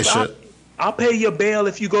 They won't say shit. I'll pay your bail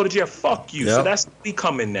if you go to jail. Fuck you. Yep. So that's me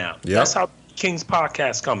coming now. Yep. That's how King's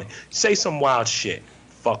podcast coming. Say some wild shit.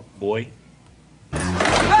 Fuck boy.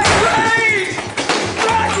 Hey,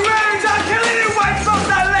 Black Rage! I'll kill any white folks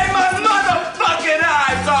that lay my motherfucking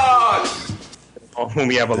eyes on! When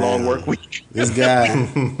we have a long work week. This guy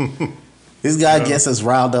gets us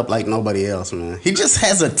riled up like nobody else, man. He just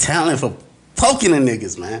has a talent for poking the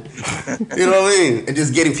niggas, man. You know what I mean? And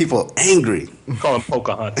just getting people angry. Call him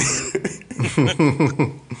Pocahontas.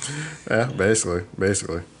 Yeah, basically.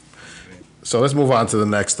 So let's move on to the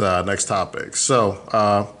next topic.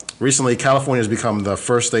 So recently, California has become the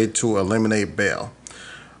first state to eliminate bail.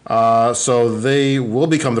 So they will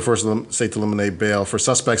become the first state to eliminate bail for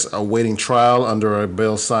suspects awaiting trial under a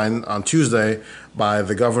bill signed on Tuesday by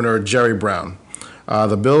the governor, Jerry Brown.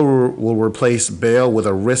 The bill will replace bail with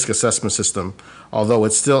a risk assessment system, although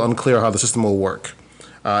it's still unclear how the system will work.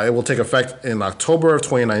 It will take effect in October of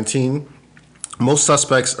 2019. Most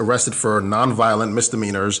suspects arrested for nonviolent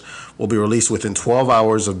misdemeanors will be released within 12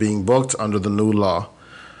 hours of being booked under the new law.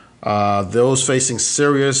 Those facing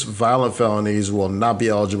serious violent felonies will not be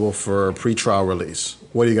eligible for pretrial release.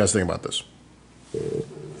 What do you guys think about this?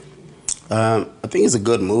 I think it's a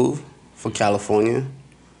good move for California.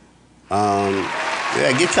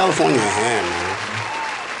 Give California a hand, man.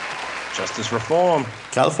 Justice reform.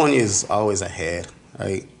 California is always ahead,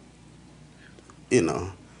 right?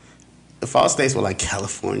 If all states were like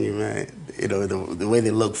California, man, the way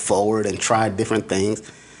they look forward and try different things,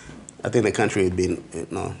 I think the country would be in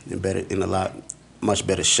a much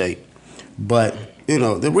better shape. But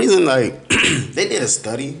the reason they did a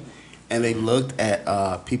study and they looked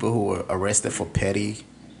at people who were arrested for petty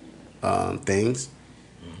things,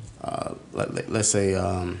 let's say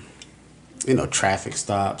traffic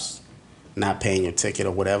stops, not paying your ticket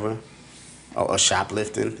or whatever. or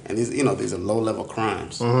shoplifting, and these are low level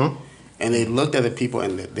crimes. And they looked at the people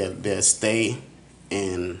and their stay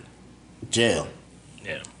in jail.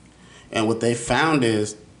 Yeah. And what they found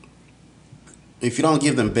is, if you don't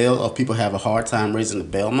give them bail, or people have a hard time raising the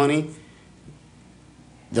bail money,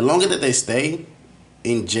 the longer that they stay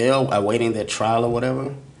in jail awaiting their trial or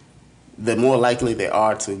whatever, the more likely they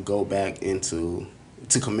are to go back to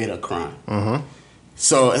commit a crime.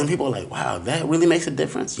 So, and people are like, wow, that really makes a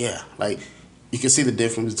difference? Yeah. Like, you can see the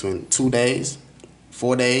difference between 2 days,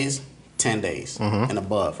 4 days, 10 days, and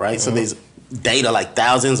above, right? So there's data, like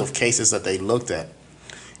thousands of cases that they looked at.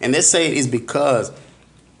 And they say it's because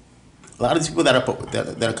a lot of these people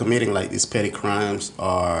that are committing like these petty crimes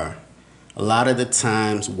are a lot of the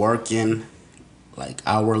times working like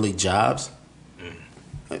hourly jobs,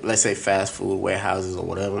 like, let's say fast food warehouses or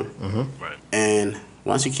whatever. Right. And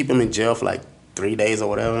once you keep them in jail for like 3 days or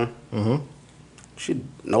whatever,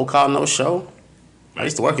 no call, no show. I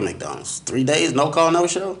used to work at McDonald's. 3 days, no call, no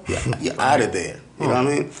show. You're out of there. You know what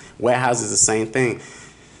I mean? Warehouses, the same thing.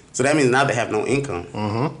 So that means now they have no income.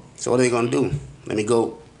 So what are they gonna do? Let me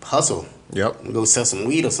go hustle. Let me go sell some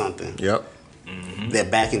weed or something. They're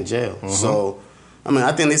back in jail. So, I mean,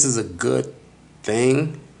 I think this is a good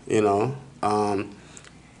thing,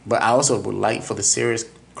 but I also would like, for the serious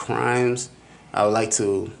crimes, I would like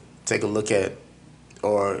to take a look at,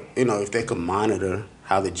 or, if they could monitor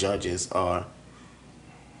how the judges are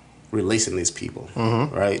releasing these people,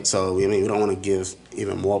 right? So, I mean, we don't want to give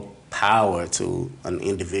even more power to an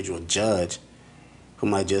individual judge who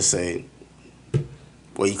might just say,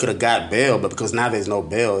 well, you could have got bail, but because now there's no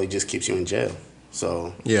bail, it just keeps you in jail.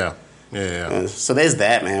 So Yeah. so there's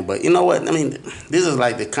that, man. But you know what? I mean, this is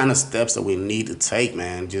like the kind of steps that we need to take,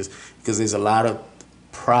 man. Just because there's a lot of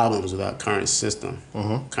problems with our current system,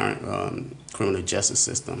 current criminal justice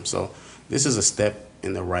system. So this is a step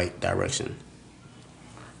in the right direction.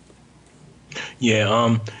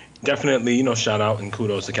 Yeah, definitely, shout out and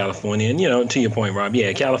kudos to California. And, to your point, Rob,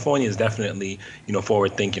 yeah, California is definitely,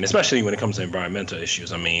 forward thinking, especially when it comes to environmental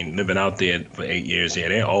issues. I mean, living out there for 8 years,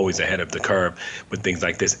 they're always ahead of the curve with things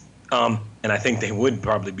like this. And I think they would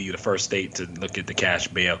probably be the first state to look at the cash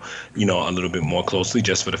bail, a little bit more closely,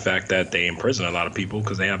 just for the fact that they imprison a lot of people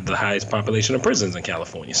because they have the highest population of prisons in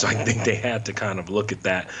California. So I think they had to kind of look at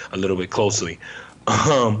that a little bit closely.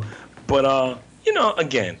 But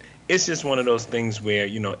again, it's just one of those things where,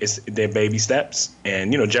 they're baby steps.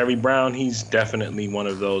 And, Jerry Brown, he's definitely one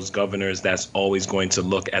of those governors that's always going to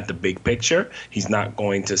look at the big picture. He's not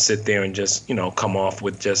going to sit there and just, come off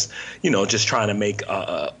with just trying to make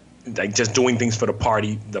like just doing things for the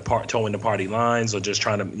party, towing the party lines, or just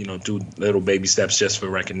trying to, do little baby steps just for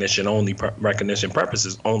recognition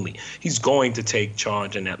purposes only. He's going to take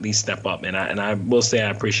charge and at least step up. And I will say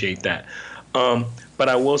I appreciate that. But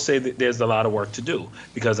I will say that there's a lot of work to do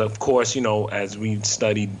because, of course, as we've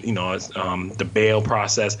studied, the bail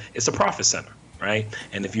process, it's a profit center, right?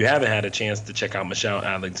 And if you haven't had a chance to check out Michelle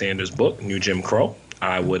Alexander's book, New Jim Crow,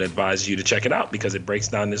 I would advise you to check it out because it breaks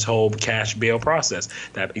down this whole cash bail process.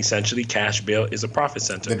 That essentially cash bail is a profit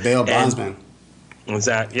center. The bail bondsman.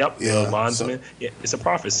 Exactly. Yep. Yeah, Bondsman. Yeah, it's a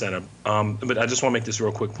profit center. But I just want to make this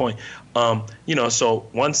real quick point. So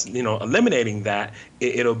once eliminating that,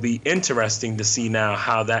 it'll be interesting to see now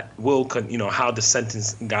how that will, how the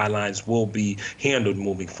sentence guidelines will be handled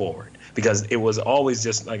moving forward. Because it was always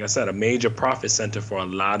just, like I said, a major profit center for a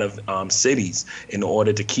lot of cities in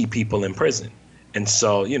order to keep people in prison. And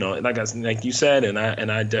so, like you said, and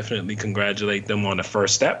I definitely congratulate them on the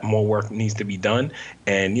first step. More work needs to be done,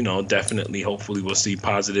 and definitely, hopefully, we'll see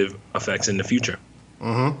positive effects in the future.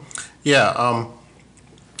 Yeah,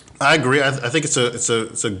 I agree. I think it's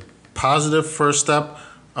a positive first step.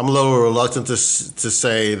 I'm a little reluctant to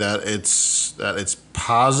say that it's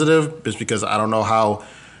positive, just because I don't know how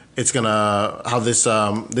this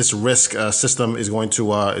risk system is going to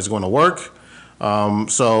work.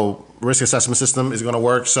 So risk assessment system is going to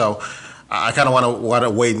work. So I kind of want to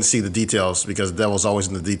wait and see the details because the devil's always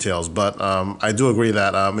in the details. But I do agree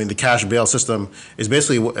that the cash bail system is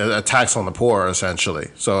basically a tax on the poor essentially.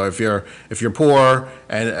 So if you're poor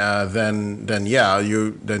and then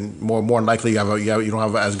more likely you don't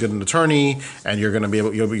have as good an attorney and you're going to be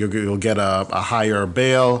able you'll get a higher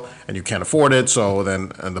bail and you can't afford it. So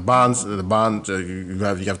then the bonds you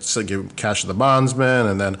have to give cash to the bondsman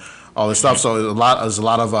and then all this stuff. So there's a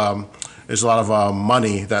lot of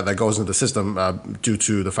money that goes into the system due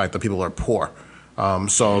to the fact that people are poor.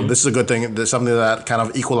 So this is a good thing. There's something that kind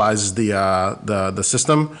of equalizes the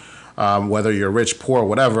system, whether you're rich, poor,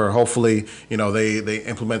 whatever. Hopefully, they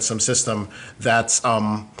implement some system that's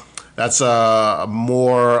more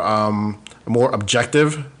more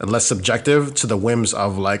objective and less subjective to the whims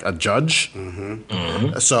of like a judge.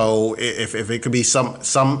 So if it could be some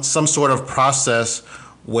sort of process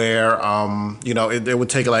where it would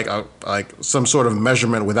take like some sort of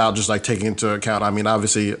measurement without just like taking into account. I mean,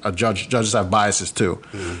 obviously, judges have biases too.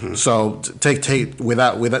 So take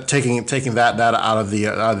without taking that out of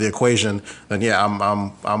the equation, then yeah,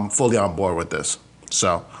 I'm fully on board with this.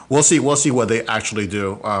 So we'll see what they actually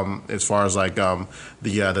do as far as like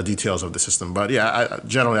the details of the system. But yeah,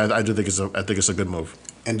 I do think it's a good move.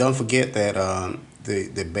 And don't forget that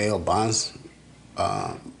the bail bonds.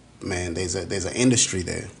 Man, there's an industry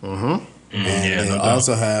there, and they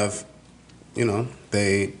also have,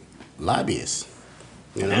 they lobbyists,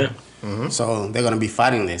 so they're gonna be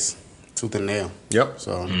fighting this tooth and nail. Yep.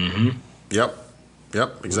 So, Yep.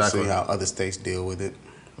 Exactly. We'll see how other states deal with it.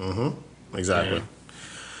 Exactly. Yeah.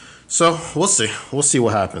 So we'll see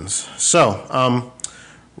what happens. So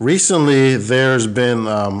recently there's been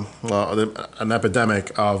an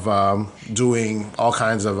epidemic of doing all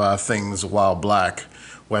kinds of things while black.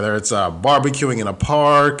 Whether it's barbecuing in a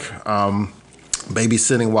park,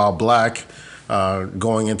 babysitting while black,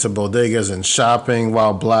 going into bodegas and shopping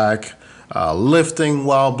while black, lifting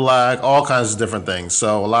while black, all kinds of different things.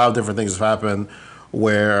 So a lot of different things have happened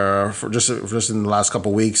where just in the last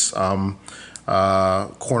couple of weeks,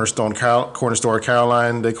 Corner Store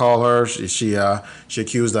Caroline, they call her. She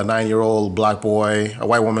accused a 9-year-old black boy, a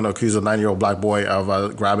white woman accused a 9-year-old black boy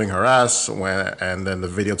of grabbing her ass, and then the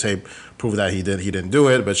videotape proved that he didn't do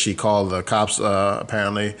it, but she called the cops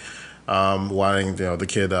apparently, wanting the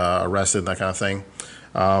kid arrested, that kind of thing.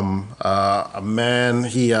 A man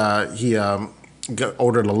he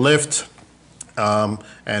ordered a lift.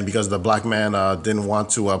 And because the black man didn't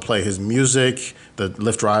want to play his music, the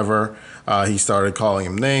Lyft driver, he started calling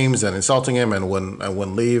him names and insulting him, and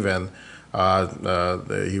wouldn't leave. And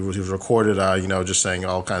he was recorded, just saying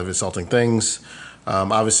all kinds of insulting things.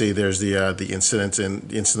 Obviously, there's the incidents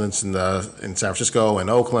in San Francisco and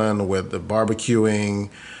Oakland with the barbecuing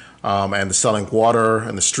and the selling water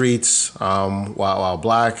in the streets while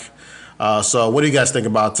black. So, what do you guys think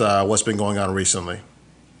about what's been going on recently?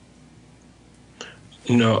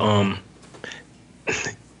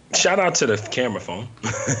 Shout out to the camera phone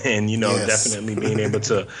and, yes. Definitely being able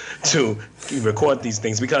to record these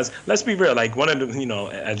things, because let's be real, like one of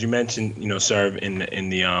the, as you mentioned, Serve in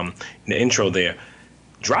the intro there,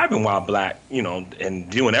 driving while black, and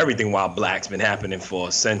doing everything while black's been happening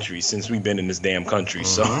for centuries since we've been in this damn country.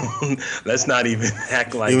 So let's not even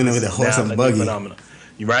act like even with the horse and buggy phenomenon.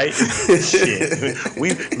 Right? Shit.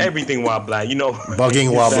 Everything while black,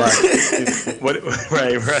 bugging while black.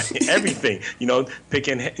 Right. Everything.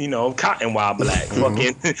 Picking, cotton while black.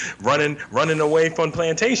 Fucking running away from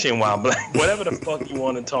plantation while black. Whatever the fuck you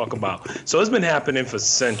want to talk about. So it's been happening for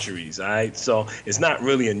centuries, all right? So it's not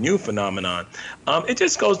really a new phenomenon. It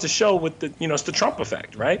just goes to show with the, it's the Trump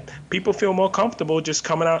effect, right? People feel more comfortable just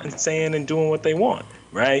coming out and saying and doing what they want.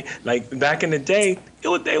 Right? Like back in the day, I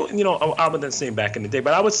wouldn't say back in the day,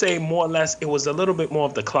 but I would say more or less it was a little bit more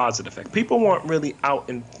of the closet effect. People weren't really out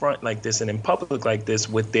in front like this and in public like this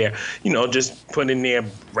with their, just putting their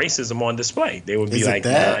racism on display. They would be like,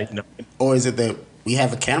 that? Or is it that we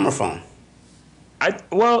have a camera phone?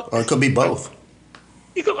 Or it could be both.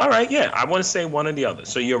 All right, yeah. I want to say one or the other.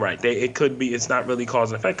 So you're right. It could be. It's not really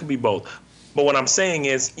cause and effect. It could be both. But what I'm saying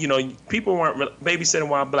is, people weren't babysitting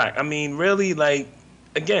while black. I mean, really, like.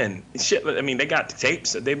 Again, shit. I mean, they got the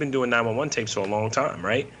tapes. They've been doing 911 tapes for a long time,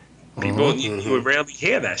 right? People, you would rarely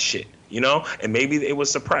hear that shit, And maybe it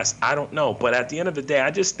was suppressed. I don't know. But at the end of the day,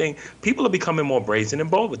 I just think people are becoming more brazen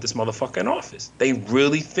and bold with this motherfucker in office. They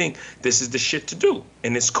really think this is the shit to do,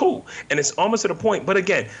 and it's cool, and it's almost to the point. But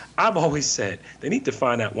again, I've always said they need to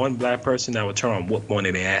find out one black person that would turn on whoop one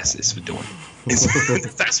of their asses for doing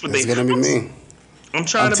it. That's what it's gonna be me. I'm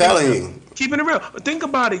telling you. Keeping it real. Think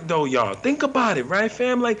about it, though, y'all. Think about it, right,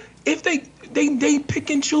 fam? Like, if they pick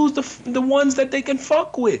and choose the ones that they can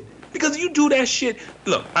fuck with. Because you do that shit.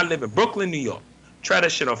 Look, I live in Brooklyn, New York. Try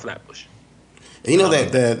that shit on Flatbush.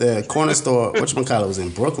 That the corner store, whatchamacallit, was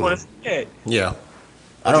in Brooklyn. Yeah.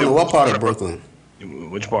 I don't know what part of Brooklyn.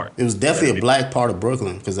 Which part? It was definitely a black part of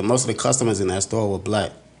Brooklyn, because most of the customers in that store were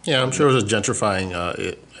black. Yeah, I'm sure it was a gentrifying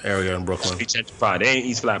area in Brooklyn. Gentrified. They ain't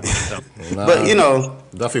East Flatbush. Nah, but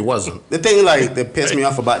definitely wasn't. The thing that pissed me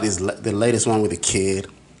off about the latest one with the kid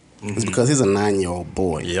is because he's a 9-year-old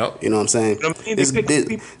boy. Yep. You know what I'm saying? This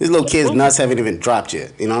little kid's nuts haven't even dropped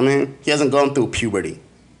yet. You know what I mean? He hasn't gone through puberty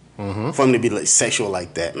for him to be like sexual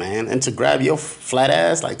like that, man. And to grab your flat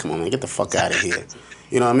ass, like, come on, man, get the fuck out of here.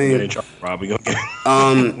 You know what I mean?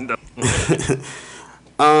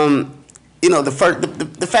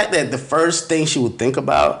 The the fact that the first thing she would think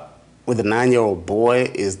about with a 9-year-old boy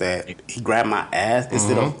is that he grabbed my ass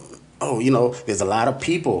instead of, there's a lot of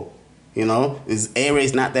people, this area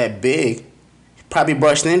is not that big. He probably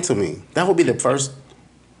brushed into me. That would be the first,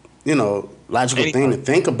 logical thing to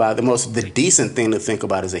think about. The decent thing to think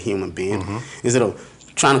about as a human being instead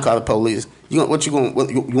of trying to call the police. You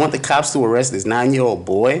want the cops to arrest this 9-year-old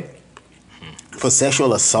boy for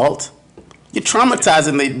sexual assault? You're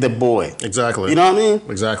traumatizing the boy. Exactly. You know what I mean?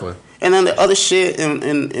 Exactly. And then the other shit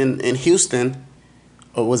in Houston,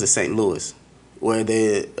 or was it St. Louis, where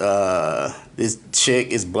this chick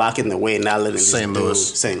is blocking the way, not letting St.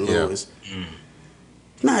 Louis. St. Louis. Yeah.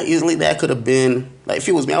 Not easily that could have been, like, if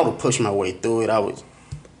it was me, I would have pushed my way through it.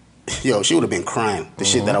 She would have been crying, the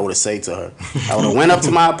shit that I would have said to her. I would have went up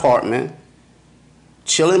to my apartment,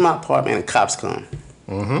 chill in my apartment, and cops come.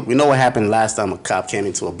 We know what happened last time a cop came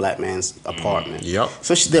into a black man's apartment. Yep.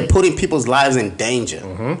 So they're putting people's lives in danger.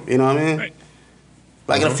 You know what I mean? Right.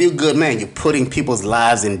 Like in A Few Good Men, you're putting people's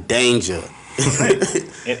lives in danger.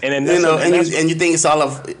 And you think it's all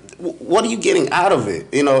of, what are you getting out of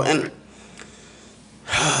it? And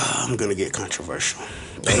I'm gonna get controversial.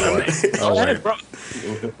 I'm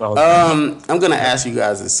gonna ask you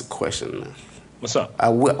guys this question, man. What's up?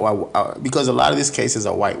 Because a lot of these cases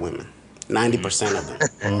are white women. 90% of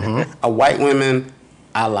them are white women,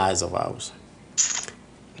 allies of ours.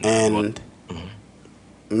 And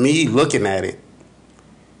me looking at it,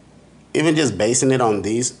 even just basing it on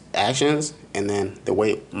these actions and then the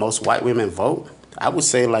way most white women vote, I would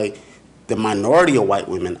say like the minority of white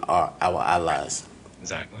women are our allies.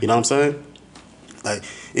 Exactly. You know what I'm saying? Like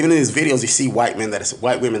even in these videos, you see white women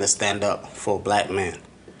that stand up for black men.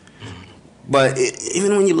 But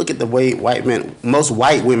even when you look at the way most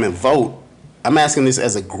white women vote, I'm asking this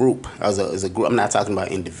as a group, as a group. I'm not talking about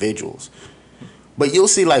individuals, but you'll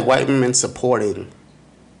see like white women supporting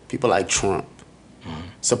people like Trump,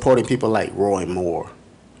 supporting people like Roy Moore.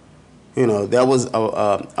 There was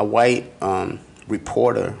a white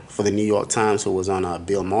reporter for the New York Times who was on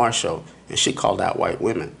Bill Maher's show, and she called out white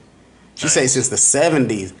women. She said since the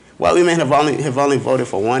 70s, white women have only voted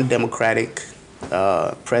for one Democratic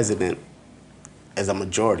president as a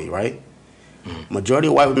majority, right? Majority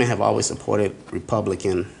of white women have always supported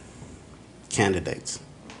Republican candidates.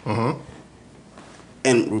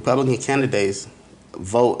 And Republican candidates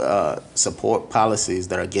support policies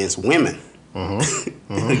that are against women,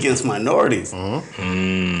 against minorities. So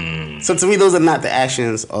to me, those are not the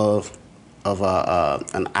actions of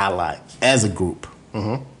an ally as a group.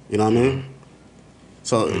 You know what I mean?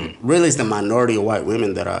 So really, it's the minority of white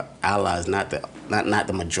women that are allies, not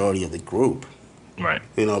the majority of the group. Right.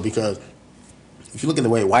 Because if you look at the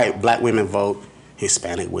way black women vote,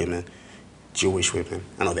 Hispanic women, Jewish women,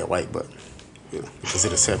 I know they're white, but because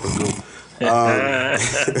it's a separate group. A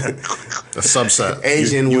subset.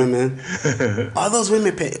 Asian women. All those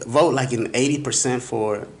women vote like in 80%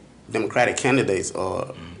 for Democratic candidates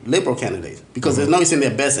or liberal candidates because there's no it's in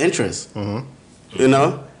their best interest.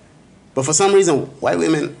 But for some reason, white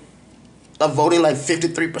women are voting like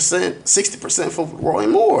 53%, 60% for Roy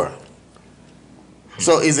Moore.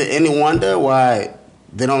 So is it any wonder why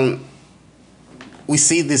we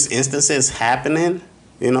see these instances happening?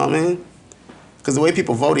 You know what I mean? Because the way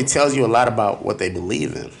people vote, it tells you a lot about what they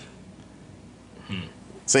believe in.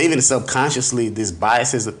 So even subconsciously, these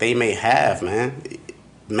biases that they may have, man,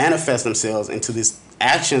 manifest themselves into these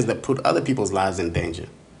actions that put other people's lives in danger.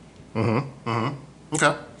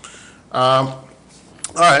 Okay. All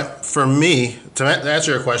right. For me, to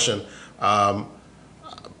answer your question,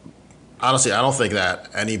 honestly, I don't think that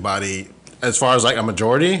anybody, as far as like a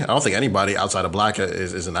majority, I don't think anybody outside of black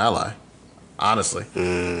is an ally. Honestly,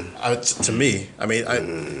 to me, I mean,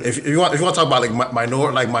 if you want to talk about like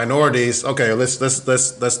minorities, okay, let's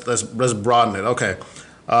broaden it. Okay,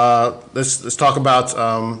 let's talk about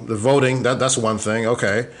the voting. That's one thing.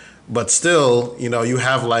 Okay, but still, you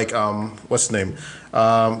have like what's his name?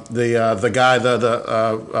 The guy,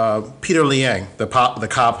 Peter Liang, the cop,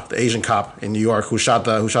 the Asian cop in New York who shot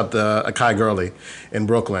the Akai Gurley in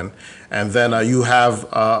Brooklyn, and then you have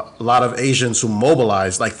a lot of Asians who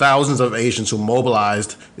mobilized, like thousands of Asians who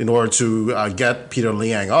mobilized in order to get Peter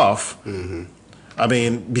Liang off. I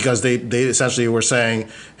mean, because they essentially were saying,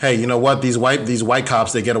 hey, you know what? These white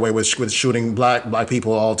cops, they get away with shooting black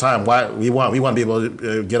people all the time. Why we want to be able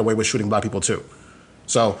to get away with shooting black people too?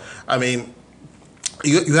 So I mean,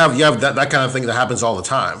 you have that kind of thing that happens all the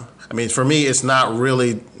time. I mean, for me, it's not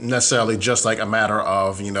really necessarily just like a matter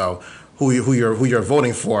of who you're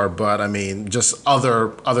voting for, but I mean just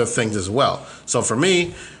other things as well. So for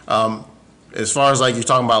me, as far as like you're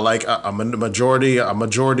talking about like a majority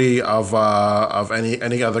of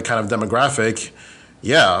any other kind of demographic,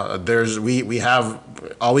 yeah, we have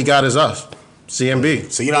all we got is us,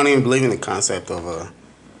 CMB. So you don't even believe in the concept of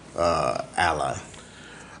a ally?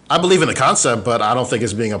 I believe in the concept, but I don't think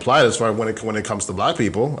it's being applied as far when it comes to black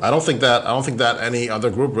people. I don't think that any other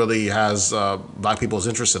group really has black people's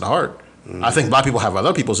interests at heart. Mm-hmm. I think black people have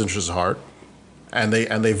other people's interests at heart, and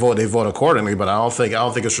they vote accordingly. But I don't think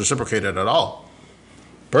it's reciprocated at all.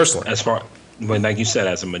 Personally, as far when like you said,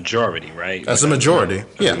 as a majority, right? As a majority,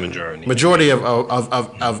 yeah, majority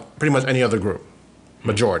of pretty much any other group.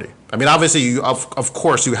 Majority. I mean, obviously, you of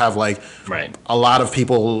course you have like a lot of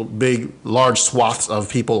people, large swaths of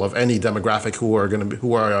people of any demographic who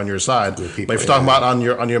are on your side. But if you're talking about on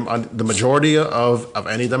the majority of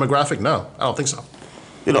any demographic, no, I don't think so.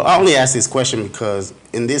 You know, I only ask this question because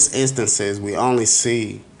in these instances we only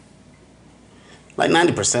see like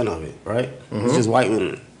 90% of it, right? Mm-hmm. It's just white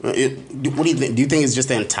women. What do you think? Do you think it's just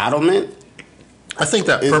the entitlement? I think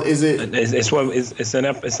that it's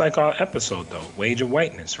like our episode though, Wage of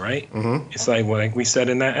Whiteness, right? Mm-hmm. It's like we said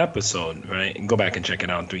in that episode, right? And go back and check it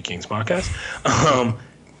out on Three Kings podcast.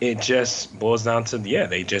 It just boils down to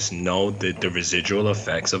they just know the residual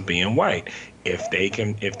effects of being white. If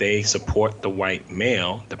they support the white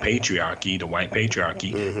male, the white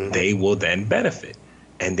patriarchy, mm-hmm. they will then benefit,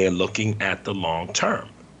 and they're looking at the long term.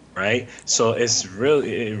 Right, so it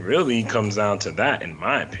really comes down to that. In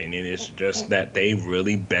my opinion, it's just that they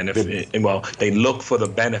really benefit. Well, they look for the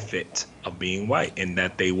benefit of being white, and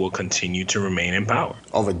that they will continue to remain in power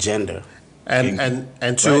over gender. Sorry,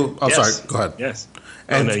 go ahead. Yes,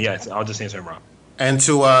 yes. I'll just answer him, Rob. And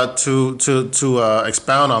to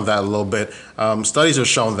expound on that a little bit, studies have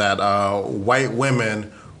shown that white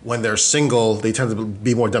women, when they're single, they tend to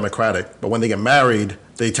be more Democratic, but when they get married,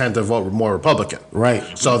 they tend to vote more Republican. Right.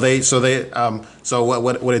 So what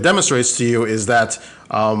it demonstrates to you is that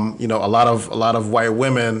a lot of white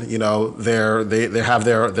women, they have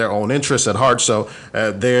their own interests at heart. So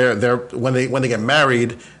they're when they get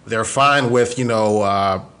married, they're fine with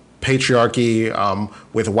patriarchy,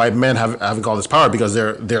 with white men having all this power because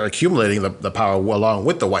they're accumulating the power along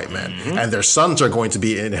with the white men, mm-hmm. and their sons are going to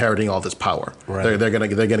be inheriting all this power. Right. They're gonna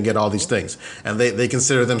get all these things, and they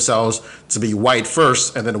consider themselves to be white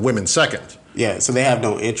first and then women second. Yeah, so they have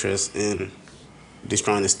no interest in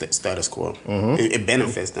destroying the status quo. Mm-hmm. It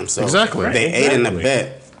benefits them. So exactly. They aid in the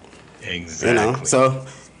bet. Exactly. So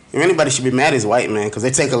if anybody should be mad is white men because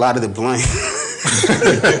they take a lot of the blame.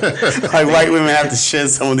 Like white women have to share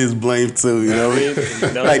some of this blame too, you know what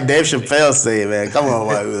I mean? Like Dave Chappelle said, man, come on,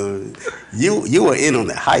 white women. You were in on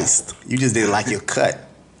the heist. You just didn't like your cut.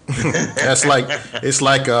 It's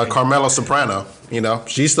like Carmela Soprano.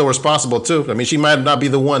 She's still responsible too. I mean, she might not be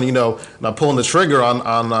the one, not pulling the trigger on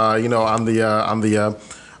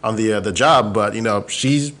the job, but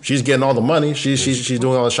she's getting all the money. She's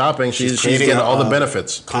doing all the shopping. She's getting all the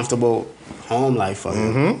benefits. Comfortable home life for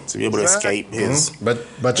him mm-hmm. to be able to escape his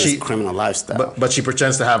criminal lifestyle. But she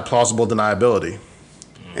pretends to have plausible deniability.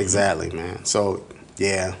 Exactly, man. So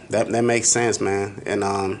yeah, that makes sense, man. And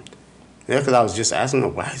because I was just asking her,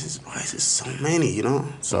 why is this so many?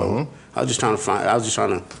 So mm-hmm. I was just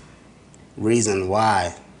trying to reason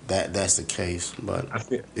why that's the case. But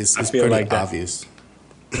it's pretty like obvious.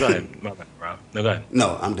 Go ahead, my bad, Rob. No, go ahead.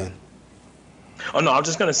 No, I'm done. Oh no, I'm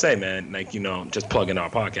just gonna say, man, just plugging our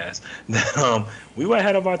podcast. We were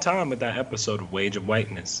ahead of our time with that episode of Wage of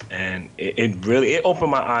Whiteness, and it really opened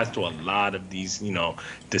my eyes to a lot of these,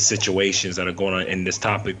 the situations that are going on in this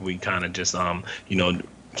topic. We kind of just,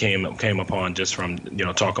 came upon just from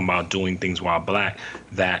talking about doing things while black.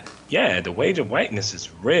 That the Wage of Whiteness is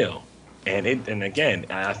real. And again,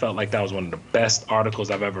 I felt like that was one of the best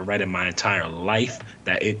articles I've ever read in my entire life,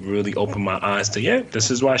 that it really opened my eyes to,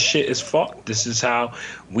 this is why shit is fucked. This is how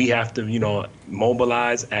we have to,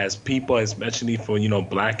 mobilize as people, especially for,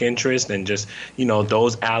 black interest and just,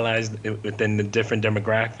 those allies within the different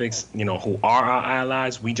demographics, who are our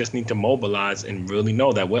allies. We just need to mobilize and really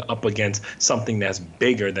know that we're up against something that's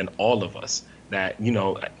bigger than all of us. That,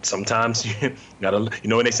 sometimes you gotta,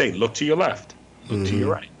 when they say, look to your left. Look mm-hmm. to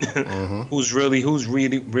your right. Mm-hmm. Who's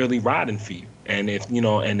really riding for you? And if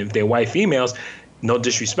if they're white females, no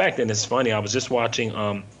disrespect. And it's funny, I was just watching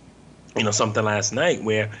something last night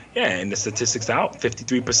where and the statistics out,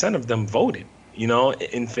 53% of them voted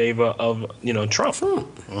in favor of Trump.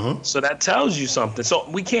 Mm-hmm. So that tells you something. So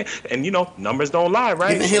we can't, and numbers don't lie,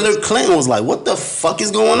 right? Even Hillary Clinton was like, "What the fuck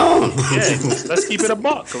is going on?" Let's keep it a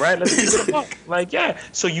buck, right? Let's keep it a buck.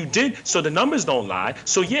 So you did. So the numbers don't lie.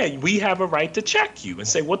 So we have a right to check you and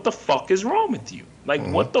say, "What the fuck is wrong with you?" Like,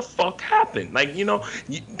 what the fuck happened? Like,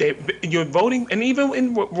 you're voting, and even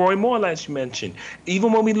in Roy Moore, as you mentioned,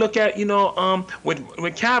 even when we look at,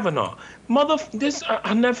 with Kavanaugh,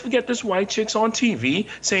 I'll never forget this white chick's on TV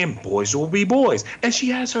saying boys will be boys, and she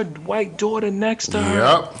has her white daughter next to her.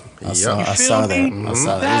 Yep. I saw that. I saw that. It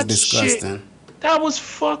was disgusting. Shit, that was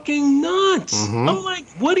fucking nuts. I'm like,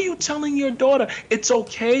 what are you telling your daughter? It's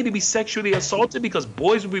okay to be sexually assaulted because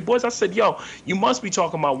boys will be boys. I said, yo, you must be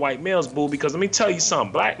talking about white males, boo, because let me tell you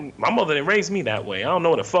something. My mother didn't raise me that way. I don't know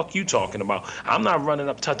what the fuck you talking about. I'm not running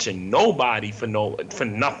up touching nobody for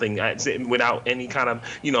nothing without any kind of,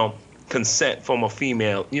 consent from a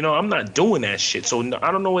female. I'm not doing that shit. So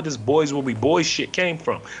I don't know where this boys will be boys shit came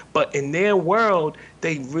from. But in their world,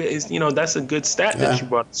 they really, that's a good stat that you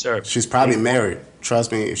brought to serve. She's probably married.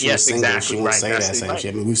 Trust me, if she was single, she wouldn't say that same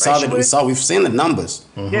shit. I mean, we've seen the numbers.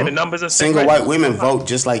 Yeah, the numbers are single white women vote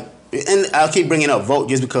just like, and I'll keep bringing up vote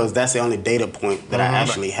just because that's the only data point that I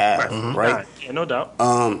actually have, right? Yeah, no doubt.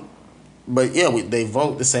 But yeah, they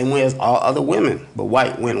vote the same way as all other women. But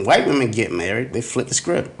when white women get married, they flip the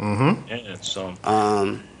script. Yeah, so.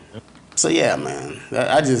 So yeah, man.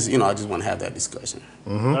 I just want to have that discussion.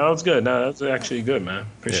 No, that was good. No, that's actually good, man.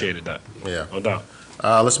 Appreciated that. Yeah, no doubt.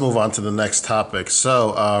 Let's move on to the next topic.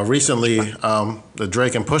 So recently, the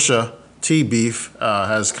Drake and Pusha T beef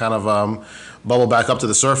has kind of bubbled back up to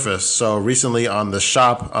the surface. So recently on The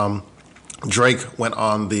Shop, Drake went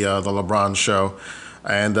on the LeBron show.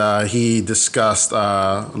 And he discussed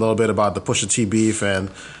a little bit about the Pusha T beef and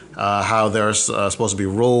how there's supposed to be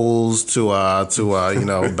rules to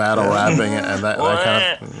battle rapping and that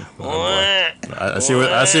kind of. Oh boy. I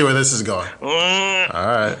see where this is going. All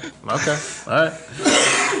right. Okay. All right.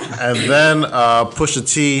 And then Pusha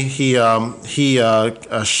T he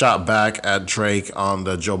shot back at Drake on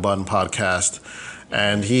the Joe Budden podcast.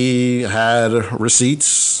 And he had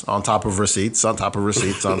receipts on top of receipts on top of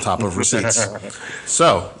receipts on top of receipts.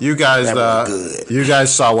 So you guys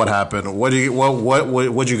saw what happened. What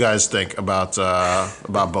you guys think about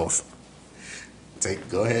both?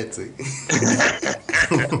 Go ahead.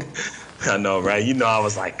 I know, right? I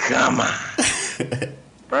was like, come on.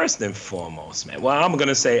 First and foremost, man. Well, I'm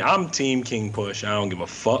gonna say I'm Team King Push. I don't give a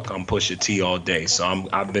fuck. I'm Pusha T all day. So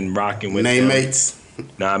I've been rocking with name mates.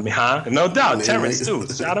 Nah, I mean, no doubt. Terrence, too.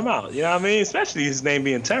 Shout him out. You know what I mean? Especially his name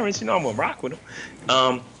being Terrence. I'm going to rock with him.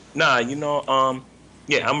 I'm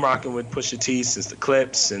rocking with Pusha T since the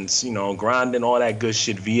clips, since, grinding, all that good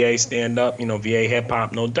shit. VA stand-up, VA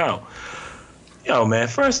hip-hop, no doubt. Yo, man,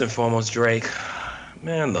 first and foremost, Drake,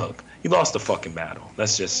 man, look, you lost the fucking battle.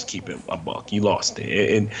 Let's just keep it a buck. You lost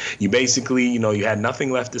it. You basically, you had nothing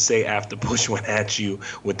left to say after Push went at you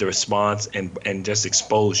with the response and just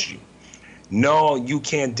exposed you. No, you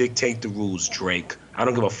can't dictate the rules, Drake. I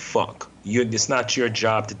don't give a fuck. It's not your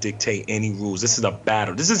job to dictate any rules. This is a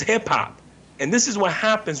battle. This is hip-hop. And this is what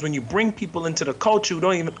happens when you bring people into the culture who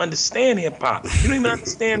don't even understand hip-hop. You don't even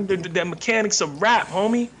understand the mechanics of rap,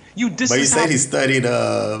 homie. But he said he studied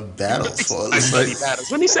battles. I studied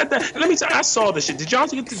battles. When he said that, let me tell you, I saw the shit. Did y'all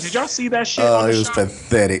see that shit? Oh, it was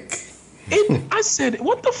pathetic. I said,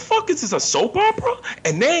 what the fuck is this, a soap opera?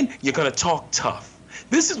 And then you're going to talk tough.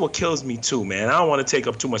 This is what kills me too, man. I don't want to take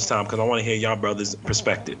up too much time because I want to hear y'all brothers'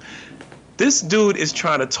 perspective. This dude is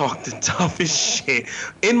trying to talk the toughest shit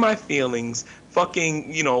in my feelings.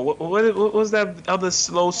 Fucking, what was that other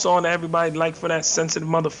slow song that everybody liked for that sensitive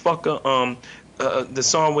motherfucker? The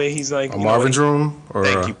song where he's like, Marvin's Room?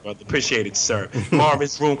 Thank you, brother. Appreciate it, sir.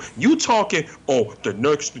 Marvin's Room. You talking,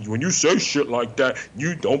 when you say shit like that,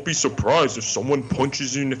 you don't be surprised if someone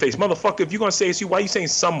punches you in the face. Motherfucker, if you're going to say it's you, why are you saying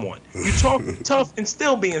someone? You talk tough and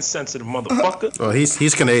still being sensitive, motherfucker. Well,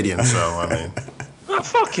 he's Canadian, so, I mean.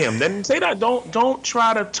 Fuck him. Then say that. Don't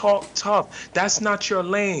try to talk tough. That's not your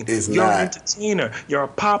lane. You're an entertainer. You're a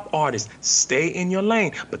pop artist. Stay in your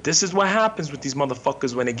lane. But this is what happens with these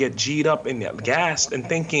motherfuckers when they get G'd up and gassed and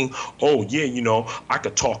thinking, oh yeah, I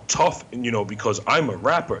could talk tough, because I'm a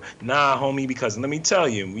rapper. Nah, homie. Because let me tell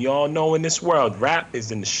you, we all know in this world, rap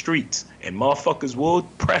is in the streets. And motherfuckers will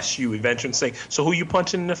press you eventually and say, so who you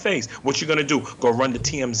punching in the face? What you gonna do? Go run the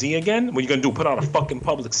TMZ again? What you gonna do? Put out a fucking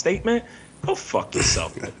public statement? Go fuck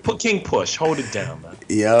yourself, man. Put King Push. Hold it down, man.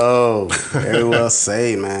 Yo, very well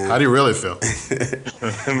said, man. How do you really feel?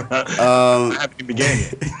 Happy to begin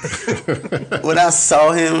it. When I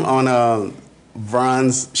saw him on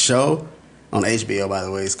Vron's show on HBO, by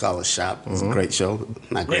the way, it's called The Shop. It's a great show.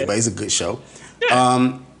 Not great, but it's a good show.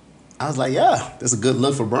 Yeah. I was like, yeah, that's a good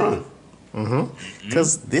look for Bron.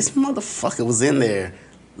 Because this motherfucker was in there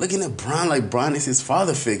looking at Bron like Bron is his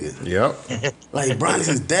father figure. Yep. Like Bron is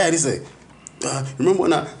his dad. He said, remember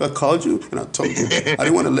when I called you and I told you I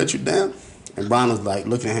didn't want to let you down? And Brown was like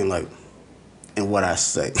looking at him like, and what I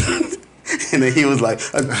say. And then he was like,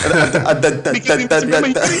 Started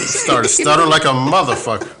stuttering like a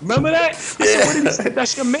motherfucker. Remember that? I said, what did he say?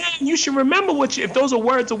 That's your man. You should remember if those are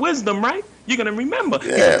words of wisdom, right? You're gonna remember.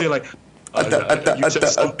 Yeah. They're like, you said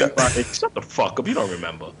something like, shut the fuck up. You don't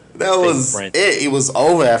remember. That was it. It was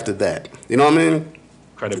over after that. You know what I mean?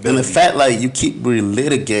 Credibility. And the fact like you keep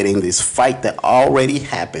relitigating this fight that already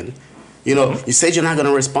happened. You know, you said you're not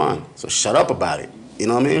gonna respond, so shut up about it. You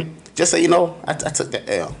know what I mean? Just say, I took the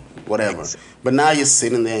L. Whatever. But now you're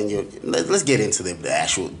sitting there and let's get into the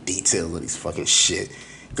actual details of this fucking shit.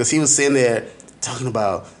 Because he was sitting there talking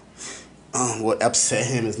about what upset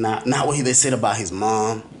him is not what they said about his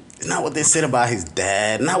mom. It's not what they said about his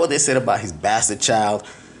dad. Not what they said about his bastard child.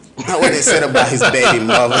 Not what they said about his baby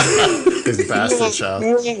mother. His bastard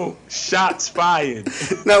child. Shots fired.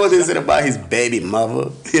 Not what they said about his baby mother.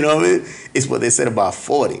 You know what I mean? It's what they said about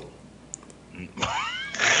 40.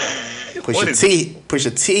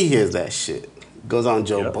 Pusha T hears that shit. Goes on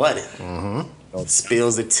Joe Budden. Mm-hmm.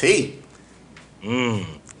 Spills the tea.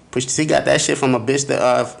 Pusha T got that shit from a bitch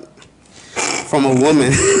that from a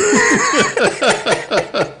woman.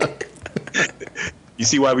 You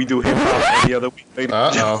see why we do hip hop every other week? Wait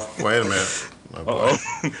a minute.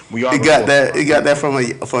 We are. He got that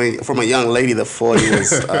from a young lady that 40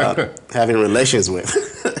 was having relations with.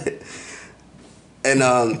 And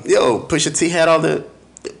Pusha T had all the.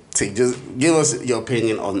 Just give us your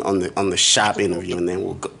opinion on the shop interview, and then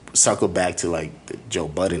we'll circle back to like the Joe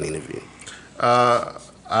Budden interview.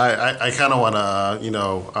 I kind of want to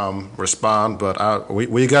respond, but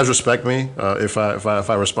will you guys respect me if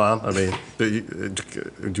I respond? I mean, do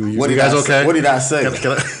you guys okay? What did I say?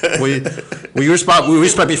 Will you respond? Will you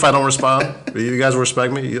respect me if I don't respond? Will you guys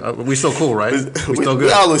respect me? We still cool, right? We still good.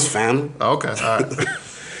 We always family. Okay, all right.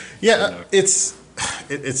 Yeah, it's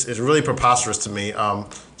really preposterous to me.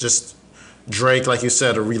 Just Drake, like you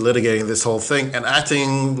said, relitigating this whole thing and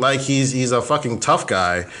acting like he's a fucking tough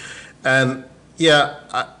guy. And yeah,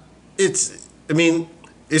 it's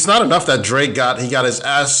not enough that Drake got his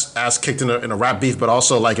ass kicked in a rap beef, but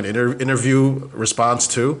also like an interview response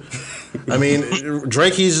too. I mean,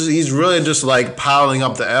 Drake, he's really just like piling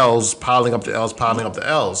up the L's.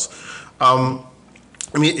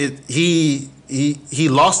 He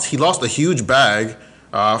lost a huge bag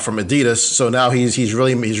from Adidas, so now he's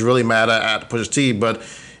really mad at Pusha T, but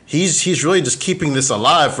he's really just keeping this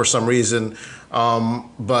alive for some reason.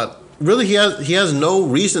 But really, he has no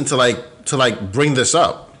reason to bring this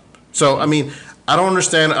up. So I mean, I don't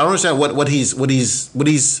understand what he's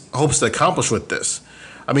hopes to accomplish with this.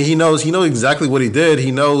 I mean, he knows exactly what he did.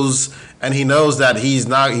 He knows that he's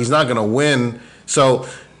not gonna win. So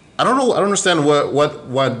I don't know. I don't understand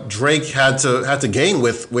what Drake had to gain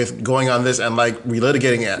with going on this and like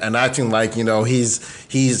relitigating it and acting like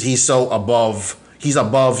he's so above. He's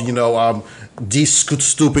above stooping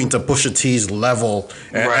to Pusha T's level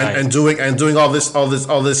and doing all this high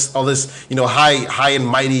and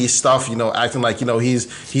mighty stuff. Acting like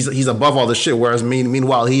he's above all this shit. Whereas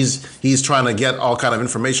meanwhile he's trying to get all kind of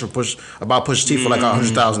information about Pusha T for like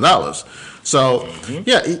 $100,000. So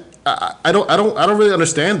yeah. I don't really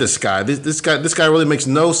understand this guy. This guy really makes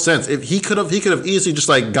no sense. If he could have easily just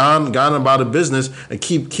like gone about a business and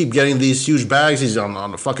keep getting these huge bags. He's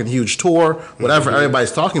on a fucking huge tour, whatever.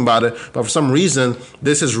 Everybody's talking about it, but for some reason,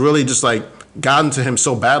 this has really just like gotten to him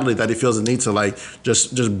so badly that he feels the need to like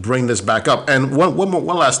just bring this back up. And one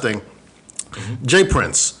last thing, Jay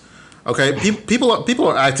Prince. Okay, people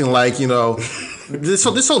are acting like this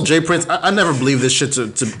whole Jay Prince. I never believed this shit to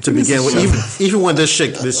begin with. Even when this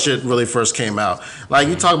shit really first came out. Like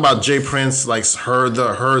you talk about Jay Prince, like heard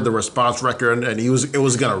the response record, and it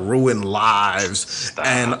was gonna ruin lives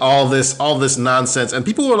and all this nonsense. And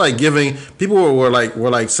people were like saying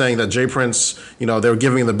that Jay Prince, they were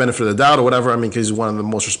giving him the benefit of the doubt or whatever. I mean, because he's one of the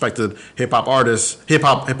most respected hip hop artists, hip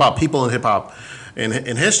hop people in hip hop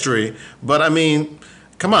in history. But I mean,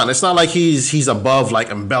 come on, it's not like he's above like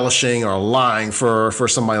embellishing or lying for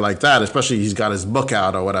somebody like that, especially he's got his book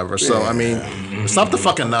out or whatever. So I mean, stop the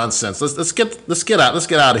fucking nonsense. Let's get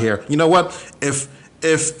out of here. You know what? If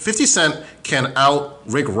 50 Cent can out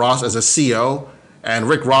Rick Ross as a CO and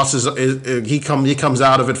Rick Ross he comes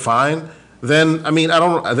out of it fine, then I mean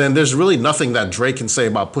then there's really nothing that Drake can say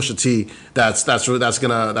about Pusha T that's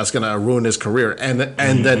gonna ruin his career and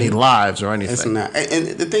then he lives or anything. It's not.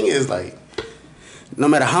 And the thing is like, no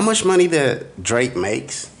matter how much money that Drake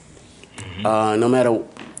makes, no matter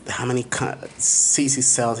how many CC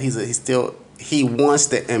sells, he wants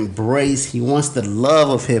to embrace, he wants the love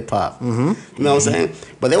of hip hop. You know what I'm saying?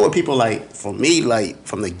 But there were people like, for me, like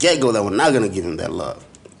from the get go, that were not gonna give him that love.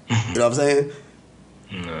 You know what I'm saying?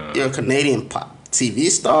 No. You're a Canadian pop TV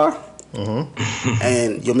star,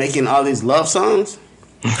 and you're making all these love songs.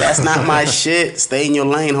 That's not my shit. Stay in your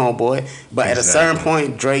lane, homeboy. But at a certain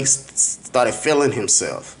point, Drake started feeling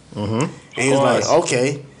himself, and he was like,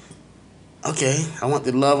 okay, I want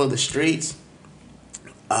the love of the streets.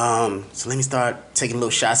 So let me start taking little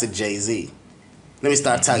shots at Jay-Z. Let me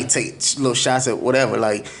start taking little shots at whatever.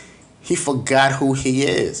 Like, he forgot who he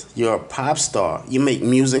is. You're a pop star. You make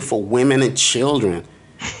music for women and children.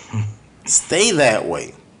 Stay that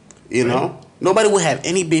way. You know? Nobody would have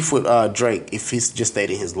any beef with Drake if he's just stayed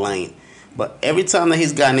in his lane. But every time that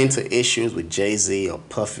he's gotten into issues with Jay-Z or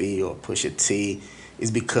Puffy or Pusha T,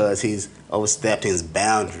 is because he's overstepped his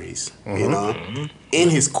boundaries, you know, in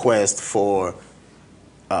his quest for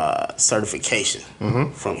certification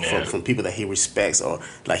from people that he respects, or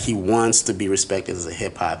like he wants to be respected as a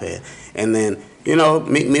hip hop head. And then, you know,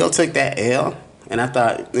 Meek Mill took that L, and I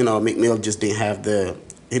thought, you know, Meek Mill just didn't have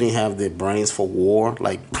the brains for war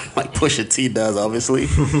like Pusha T does, obviously.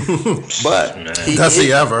 But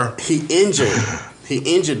he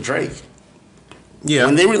injured Drake. Yeah.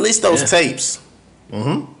 When they released those tapes,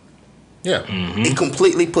 Yeah. it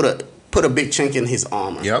completely put a big chink in his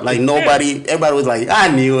armor. Yep. Like everybody was like, I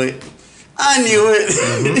knew it.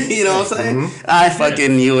 You know what I'm saying? I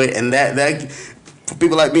fucking knew it. And that for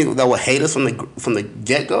people like me that were haters from the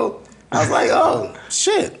get go, I was like, oh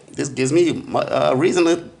shit, this gives me a reason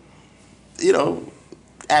to, you know,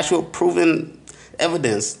 actual proven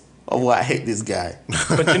evidence of why I hate this guy.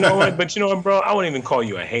 But you know what, bro? I wouldn't even call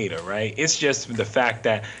you a hater, right? It's just the fact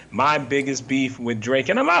that my biggest beef with Drake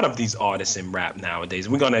and a lot of these artists in rap nowadays,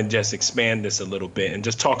 we're going to just expand this a little bit and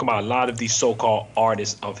just talk about a lot of these so-called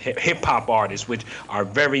artists of hip-hop artists, which are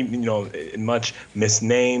very, you know, much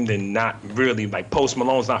misnamed and not really, like Post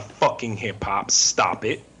Malone's not fucking hip-hop. Stop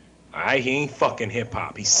it. All right, he ain't fucking hip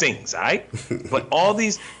hop. He sings, all right. But all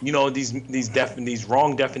these, you know, these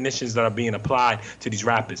wrong definitions that are being applied to these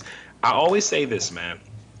rappers. I always say this, man.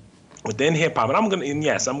 Within hip hop, and I'm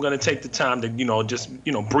gonna take the time to, you know, just,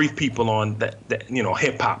 you know, brief people on that you know,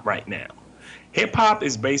 hip hop right now. Hip hop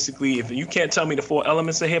is basically, if you can't tell me the 4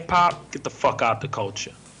 elements of hip hop, get the fuck out the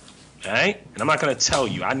culture. All right? And I'm not gonna tell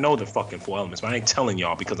you. I know the fucking 4 elements, but I ain't telling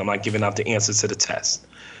y'all because I'm not giving out the answers to the test.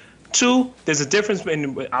 2, there's a difference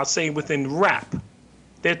in, I'll say, within rap.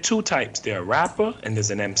 There are 2 types. There's a rapper and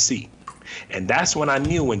there's an MC. And that's when I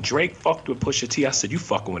knew when Drake fucked with Pusha T, I said, you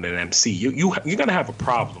fucking with an MC. You're going to have a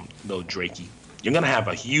problem, though, Drakey. You're going to have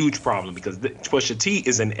a huge problem because Pusha T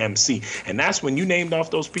is an MC. And that's when you named off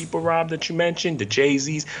those people, Rob, that you mentioned, the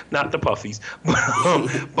Jay-Z's, not the Puffies.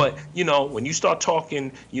 But you know, when you start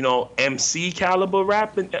talking, you know, MC caliber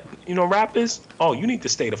rappers, oh, you need to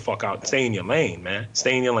stay the fuck out. Stay in your lane, man.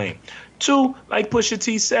 Stay in your lane. 2, like Pusha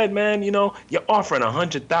T said, man, you know, you're offering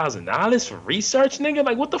 $100,000 for research, nigga.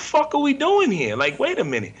 Like, what the fuck are we doing here? Like, wait a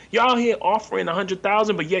minute. You're out here offering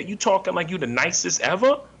 $100,000, but yet you talking like you the nicest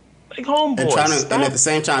ever? Like, homeboy, and at the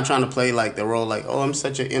same time trying to play like the role like, oh, I'm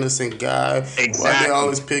such an innocent guy. Exactly. Why they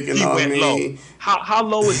always picking on me? Low. How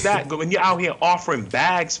low is that? When you're out here offering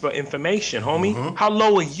bags for information, homie, how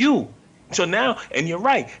low are you? So now, and you're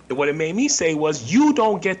right, what it made me say was, you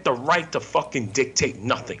don't get the right to fucking dictate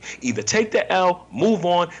nothing. Either take the L, move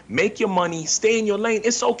on, make your money, stay in your lane.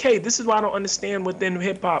 It's okay. This is why I don't understand within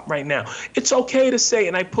hip-hop right now. It's okay to say,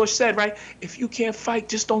 and Push said, right, if you can't fight,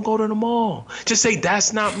 just don't go to the mall. Just say,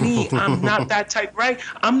 that's not me. I'm not that type, right?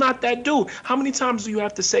 I'm not that dude. How many times do you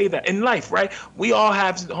have to say that in life, right? We all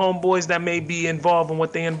have homeboys that may be involved in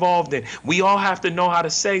what they involved in. We all have to know how to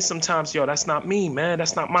say sometimes, yo, that's not me, man.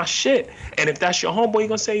 That's not my shit. And if that's your homeboy, you're going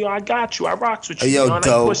to say, yo, I got you. I rocks with you. Hey, yo, you know,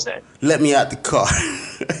 dope, let me out the car.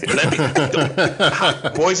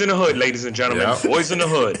 Boys in the hood, ladies and gentlemen. Yep. Boys in the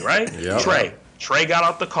hood, right? Yep. Trey got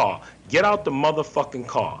out the car. Get out the motherfucking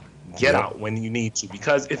car. Get out when you need to,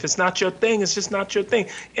 because if it's not your thing, it's just not your thing.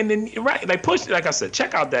 And then, right, like I said,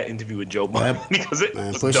 check out that interview with Joe Budden because it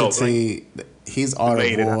was dope. Pusha T, his art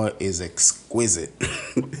of war is exquisite.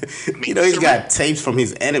 You know, he's got tapes from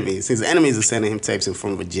his enemies. His enemies are sending him tapes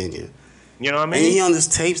from Virginia. You know what I mean? And he on this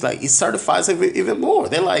tapes, like, he certifies it even more.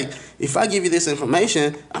 They're like, if I give you this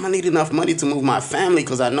information, I'm going to need enough money to move my family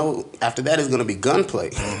because I know after that is going to be gunplay.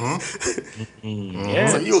 Yeah.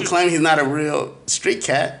 So you will claim he's not a real street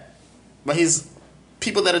cat, but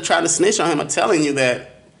people that are trying to snitch on him are telling you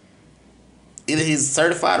that either he's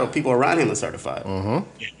certified or people around him are certified.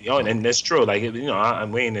 Yo, and that's true. Like, you know,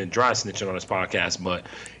 we ain't dry snitching on this podcast, but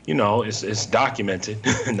you know, it's documented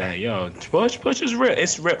that Push is real.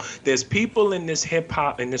 It's real. There's people in this hip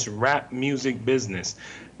hop in this rap music business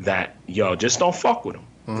that just don't fuck with him.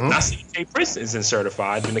 Not saying Jay Prince isn't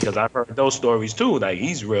certified because I've heard those stories too. Like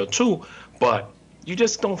he's real too, but you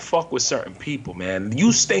just don't fuck with certain people, man.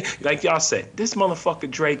 You stay, like y'all said, this motherfucker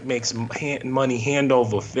Drake makes money hand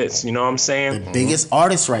over fist. You know what I'm saying? The biggest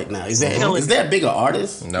artist right now. Is there a bigger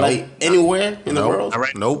artist? Nope. Like anywhere in the world? All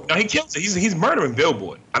right. Nope. No, he kills it. He's murdering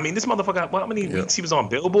Billboard. I mean, this motherfucker. How many weeks he was on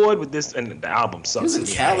Billboard with this and the album sucks. He was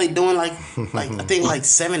in Cali doing like I think like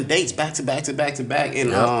 7 dates back to back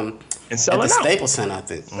in and selling at the out. Staples Center, I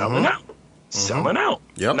think. Selling out.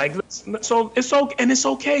 Yep. Like so, it's okay, and it's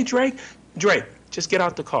okay, Drake. Just get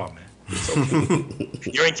out the car, man. It's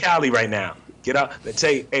okay. You're in Cali right now. Get out.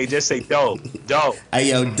 Just say dope. Hey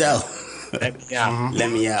yo, Doe. Let me out.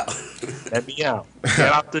 Let me out. Let me out. Get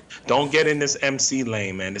out don't get in this MC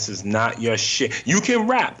lane, man. This is not your shit. You can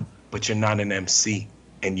rap, but you're not an MC,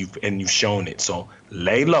 and you've shown it. So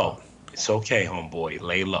lay low. It's okay, homeboy.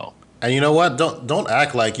 Lay low. And you know what? Don't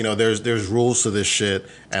act like there's rules to this shit,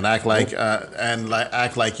 and act like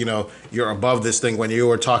you're above this thing when you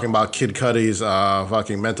were talking about Kid Cudi's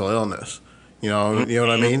fucking mental illness. You know what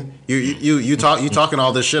I mean? You talking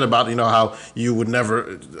all this shit about how you would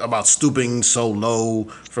never about stooping so low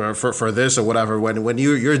for this or whatever when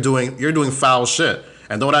you're doing foul shit.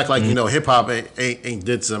 And don't act like hip hop ain't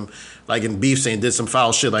did some, like in Beefs ain't did some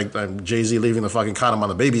foul shit like Jay-Z leaving the fucking condom on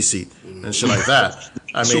the baby seat and shit like that.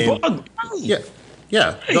 I mean, yeah.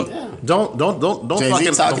 Don't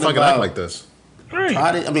fucking act like this.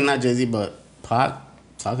 Not Jay-Z, but Pac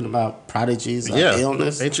talking about Prodigy's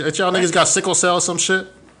illness. Ain't y'all niggas got sickle cell or some shit?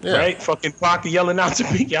 Yeah. Right? Fucking Pac yelling out to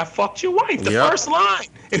me, I fucked your wife. The first line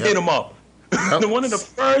and hit him up. One of the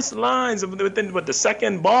first lines within the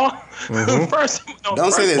second bar.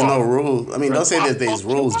 Don't say there's no rules. Don't say there's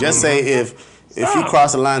rules. Just say if you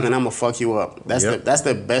cross the line, then I'm gonna fuck you up. That's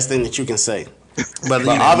the best thing that you can say. But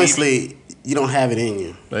obviously you don't have it in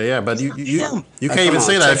you. But you can't even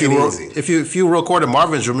say that if you recorded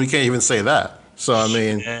Marvin's Room, you can't even say that. So I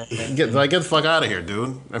mean, get the fuck out of here,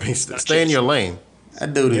 dude. I mean, stay in your lane.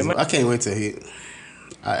 That dude is. I can't wait till he.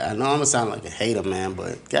 I know I'm gonna sound like a hater, man,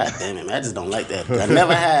 but god damn it, man, I just don't like that. I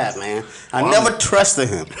never have, man. I never trusted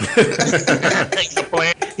him. He's a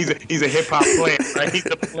plan. He's a hip hop plan, right? He's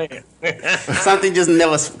a plan. Something just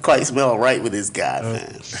never quite smelled right with this guy,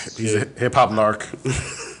 man. He's a hip hop narc.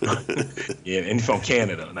 Yeah, and he's from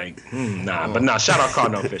Canada. But shout out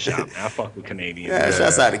Cardinal Fish out, man. I fuck with Canadians. Yeah,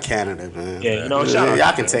 shouts out to Canada, man. Yeah, shout out.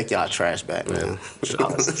 Y'all can take y'all trash back, man.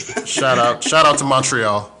 Shout out to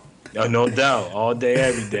Montreal. No doubt, all day,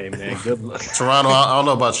 every day, man. Good luck. Toronto, I don't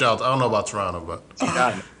know about y'all. I don't know about Toronto, but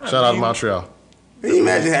shout out to Montreal. Can you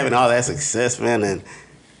imagine having all that success, man, and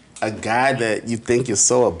a guy that you think you're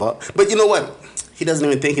so above? But you know what? He doesn't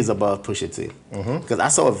even think he's above Pusha T. Because I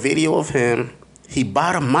saw a video of him. He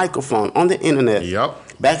bought a microphone on the internet.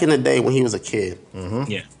 Yep. Back in the day when he was a kid.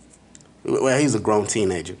 Yeah. Well, he was a grown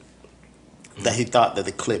teenager that he thought that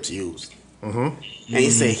the Clips used. And he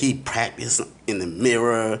said he practiced in the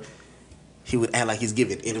mirror. He would act like he's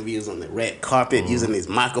giving interviews on the red carpet using his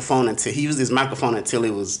microphone until he used his microphone until it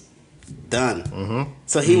was done.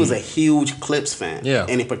 So he was a huge Clips fan. Yeah.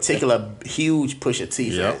 And in particular, huge Pusha T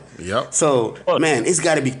fan. Yep. So, man, it's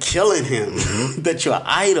got to be killing him that your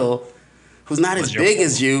idol, who's not as big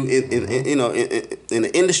as you in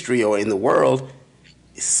the industry or in the world,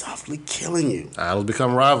 is softly killing you. Idols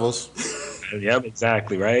become rivals. Yep,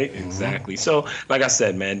 exactly, right? Exactly. So, like I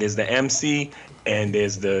said, man, there's the MC and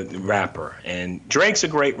there's the rapper. And Drake's a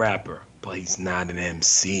great rapper, but he's not an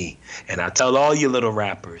MC. And I tell all you little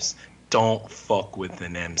rappers, don't fuck with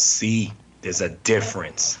an MC. There's a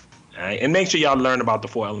difference. All right? And make sure y'all learn about the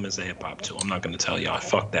 4 elements of hip-hop, too. I'm not going to tell y'all.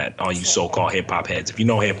 Fuck that. All you so-called hip-hop heads. If you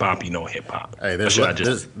know hip-hop, you know hip-hop. Hey, there's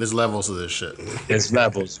levels to this shit. There's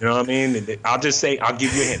levels. You know what I mean? I'll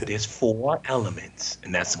give you a hint. There's 4 elements,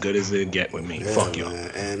 and that's good as it get with me. Fuck y'all.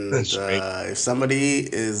 And if somebody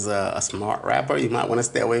is a smart rapper, you might want to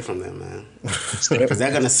stay away from them, man. Because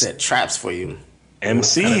they're going to set traps for you.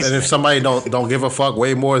 MCs. And if somebody don't give a fuck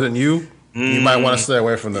way more than you, you might want to stay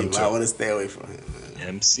away from them, too. You might want to stay away from him.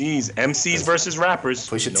 MCs versus rappers.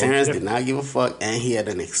 Pusha Terrence did not give a fuck, and he had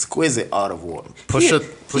an exquisite art of war. Pusha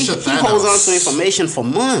he holds on to information for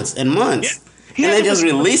months and months. And then just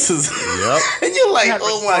releases. Yep. And you're like, He had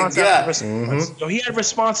oh my response after God. response. So he had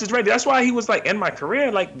responses ready. That's why he was like, end my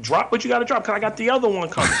career. Like, drop what you got to drop, because I got the other one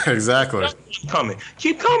coming. Exactly. Coming,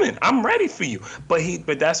 keep coming. I'm ready for you.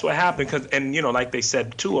 But that's what happened. Cause, and you know, like they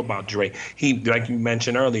said too about Drake. He, like you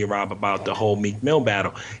mentioned earlier, Rob, about the whole Meek Mill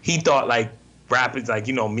battle. He thought like rap is like,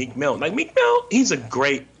 you know, Meek Mill. Like Meek Mill, he's an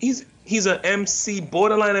MC,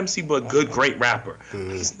 borderline MC, but great rapper.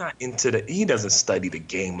 He's not he doesn't study the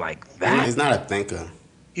game like that. He's not a thinker.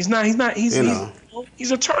 He's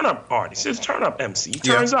a turn up artist. He's a turn up MC. He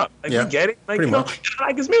turns up. Like you get it? Like pretty you know, much. I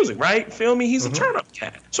like his music, right? Feel me? He's a turn up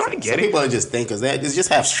cat. So I get Some it. people are just thinkers. They just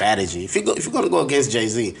have strategy. If you're gonna go against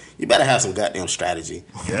Jay-Z, you better have some goddamn strategy.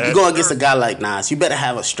 Yes, you go against a guy like Nas, you better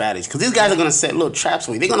have a strategy. Because these guys are gonna set little traps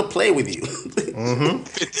for you. They're gonna play with you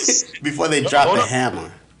before they drop the hammer.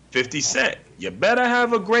 50 Cent. You better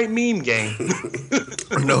have a great meme game.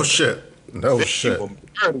 No shit. No shit.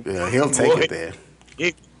 Yeah, he'll take it there.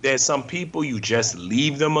 There's some people you just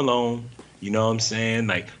leave them alone. You know what I'm saying?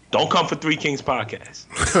 Like, don't come for Three Kings podcast.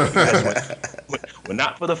 We're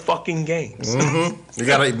not for the fucking games. You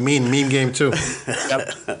got a meme game too.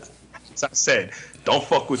 As I said, don't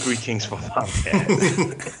fuck with Three Kings for podcast.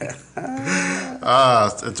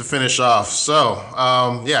 To finish off. So,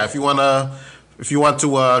 yeah, if you want to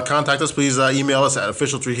contact us, please email us at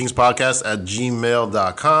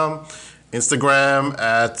official3kingspodcast@gmail.com. Instagram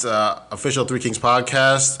at official Three Kings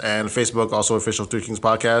Podcast, and Facebook also official Three Kings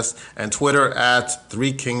Podcast, and Twitter at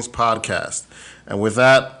 3 Kings Podcast. And with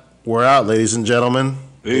that, we're out, ladies and gentlemen.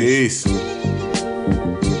 Peace. Yeah.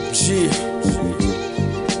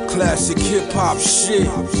 Classic hip hop shit.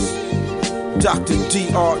 Dr.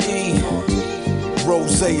 D.R.E.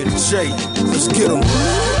 Rose and J. Let's get 'em.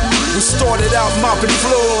 We started out mopping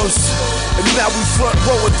floors, and now we front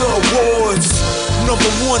row at the awards. #1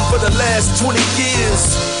 for the last 20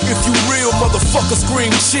 years. If you real, motherfucker,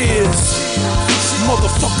 scream cheers.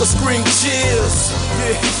 Motherfucker, scream cheers.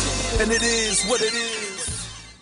 Yeah, and it is what it is.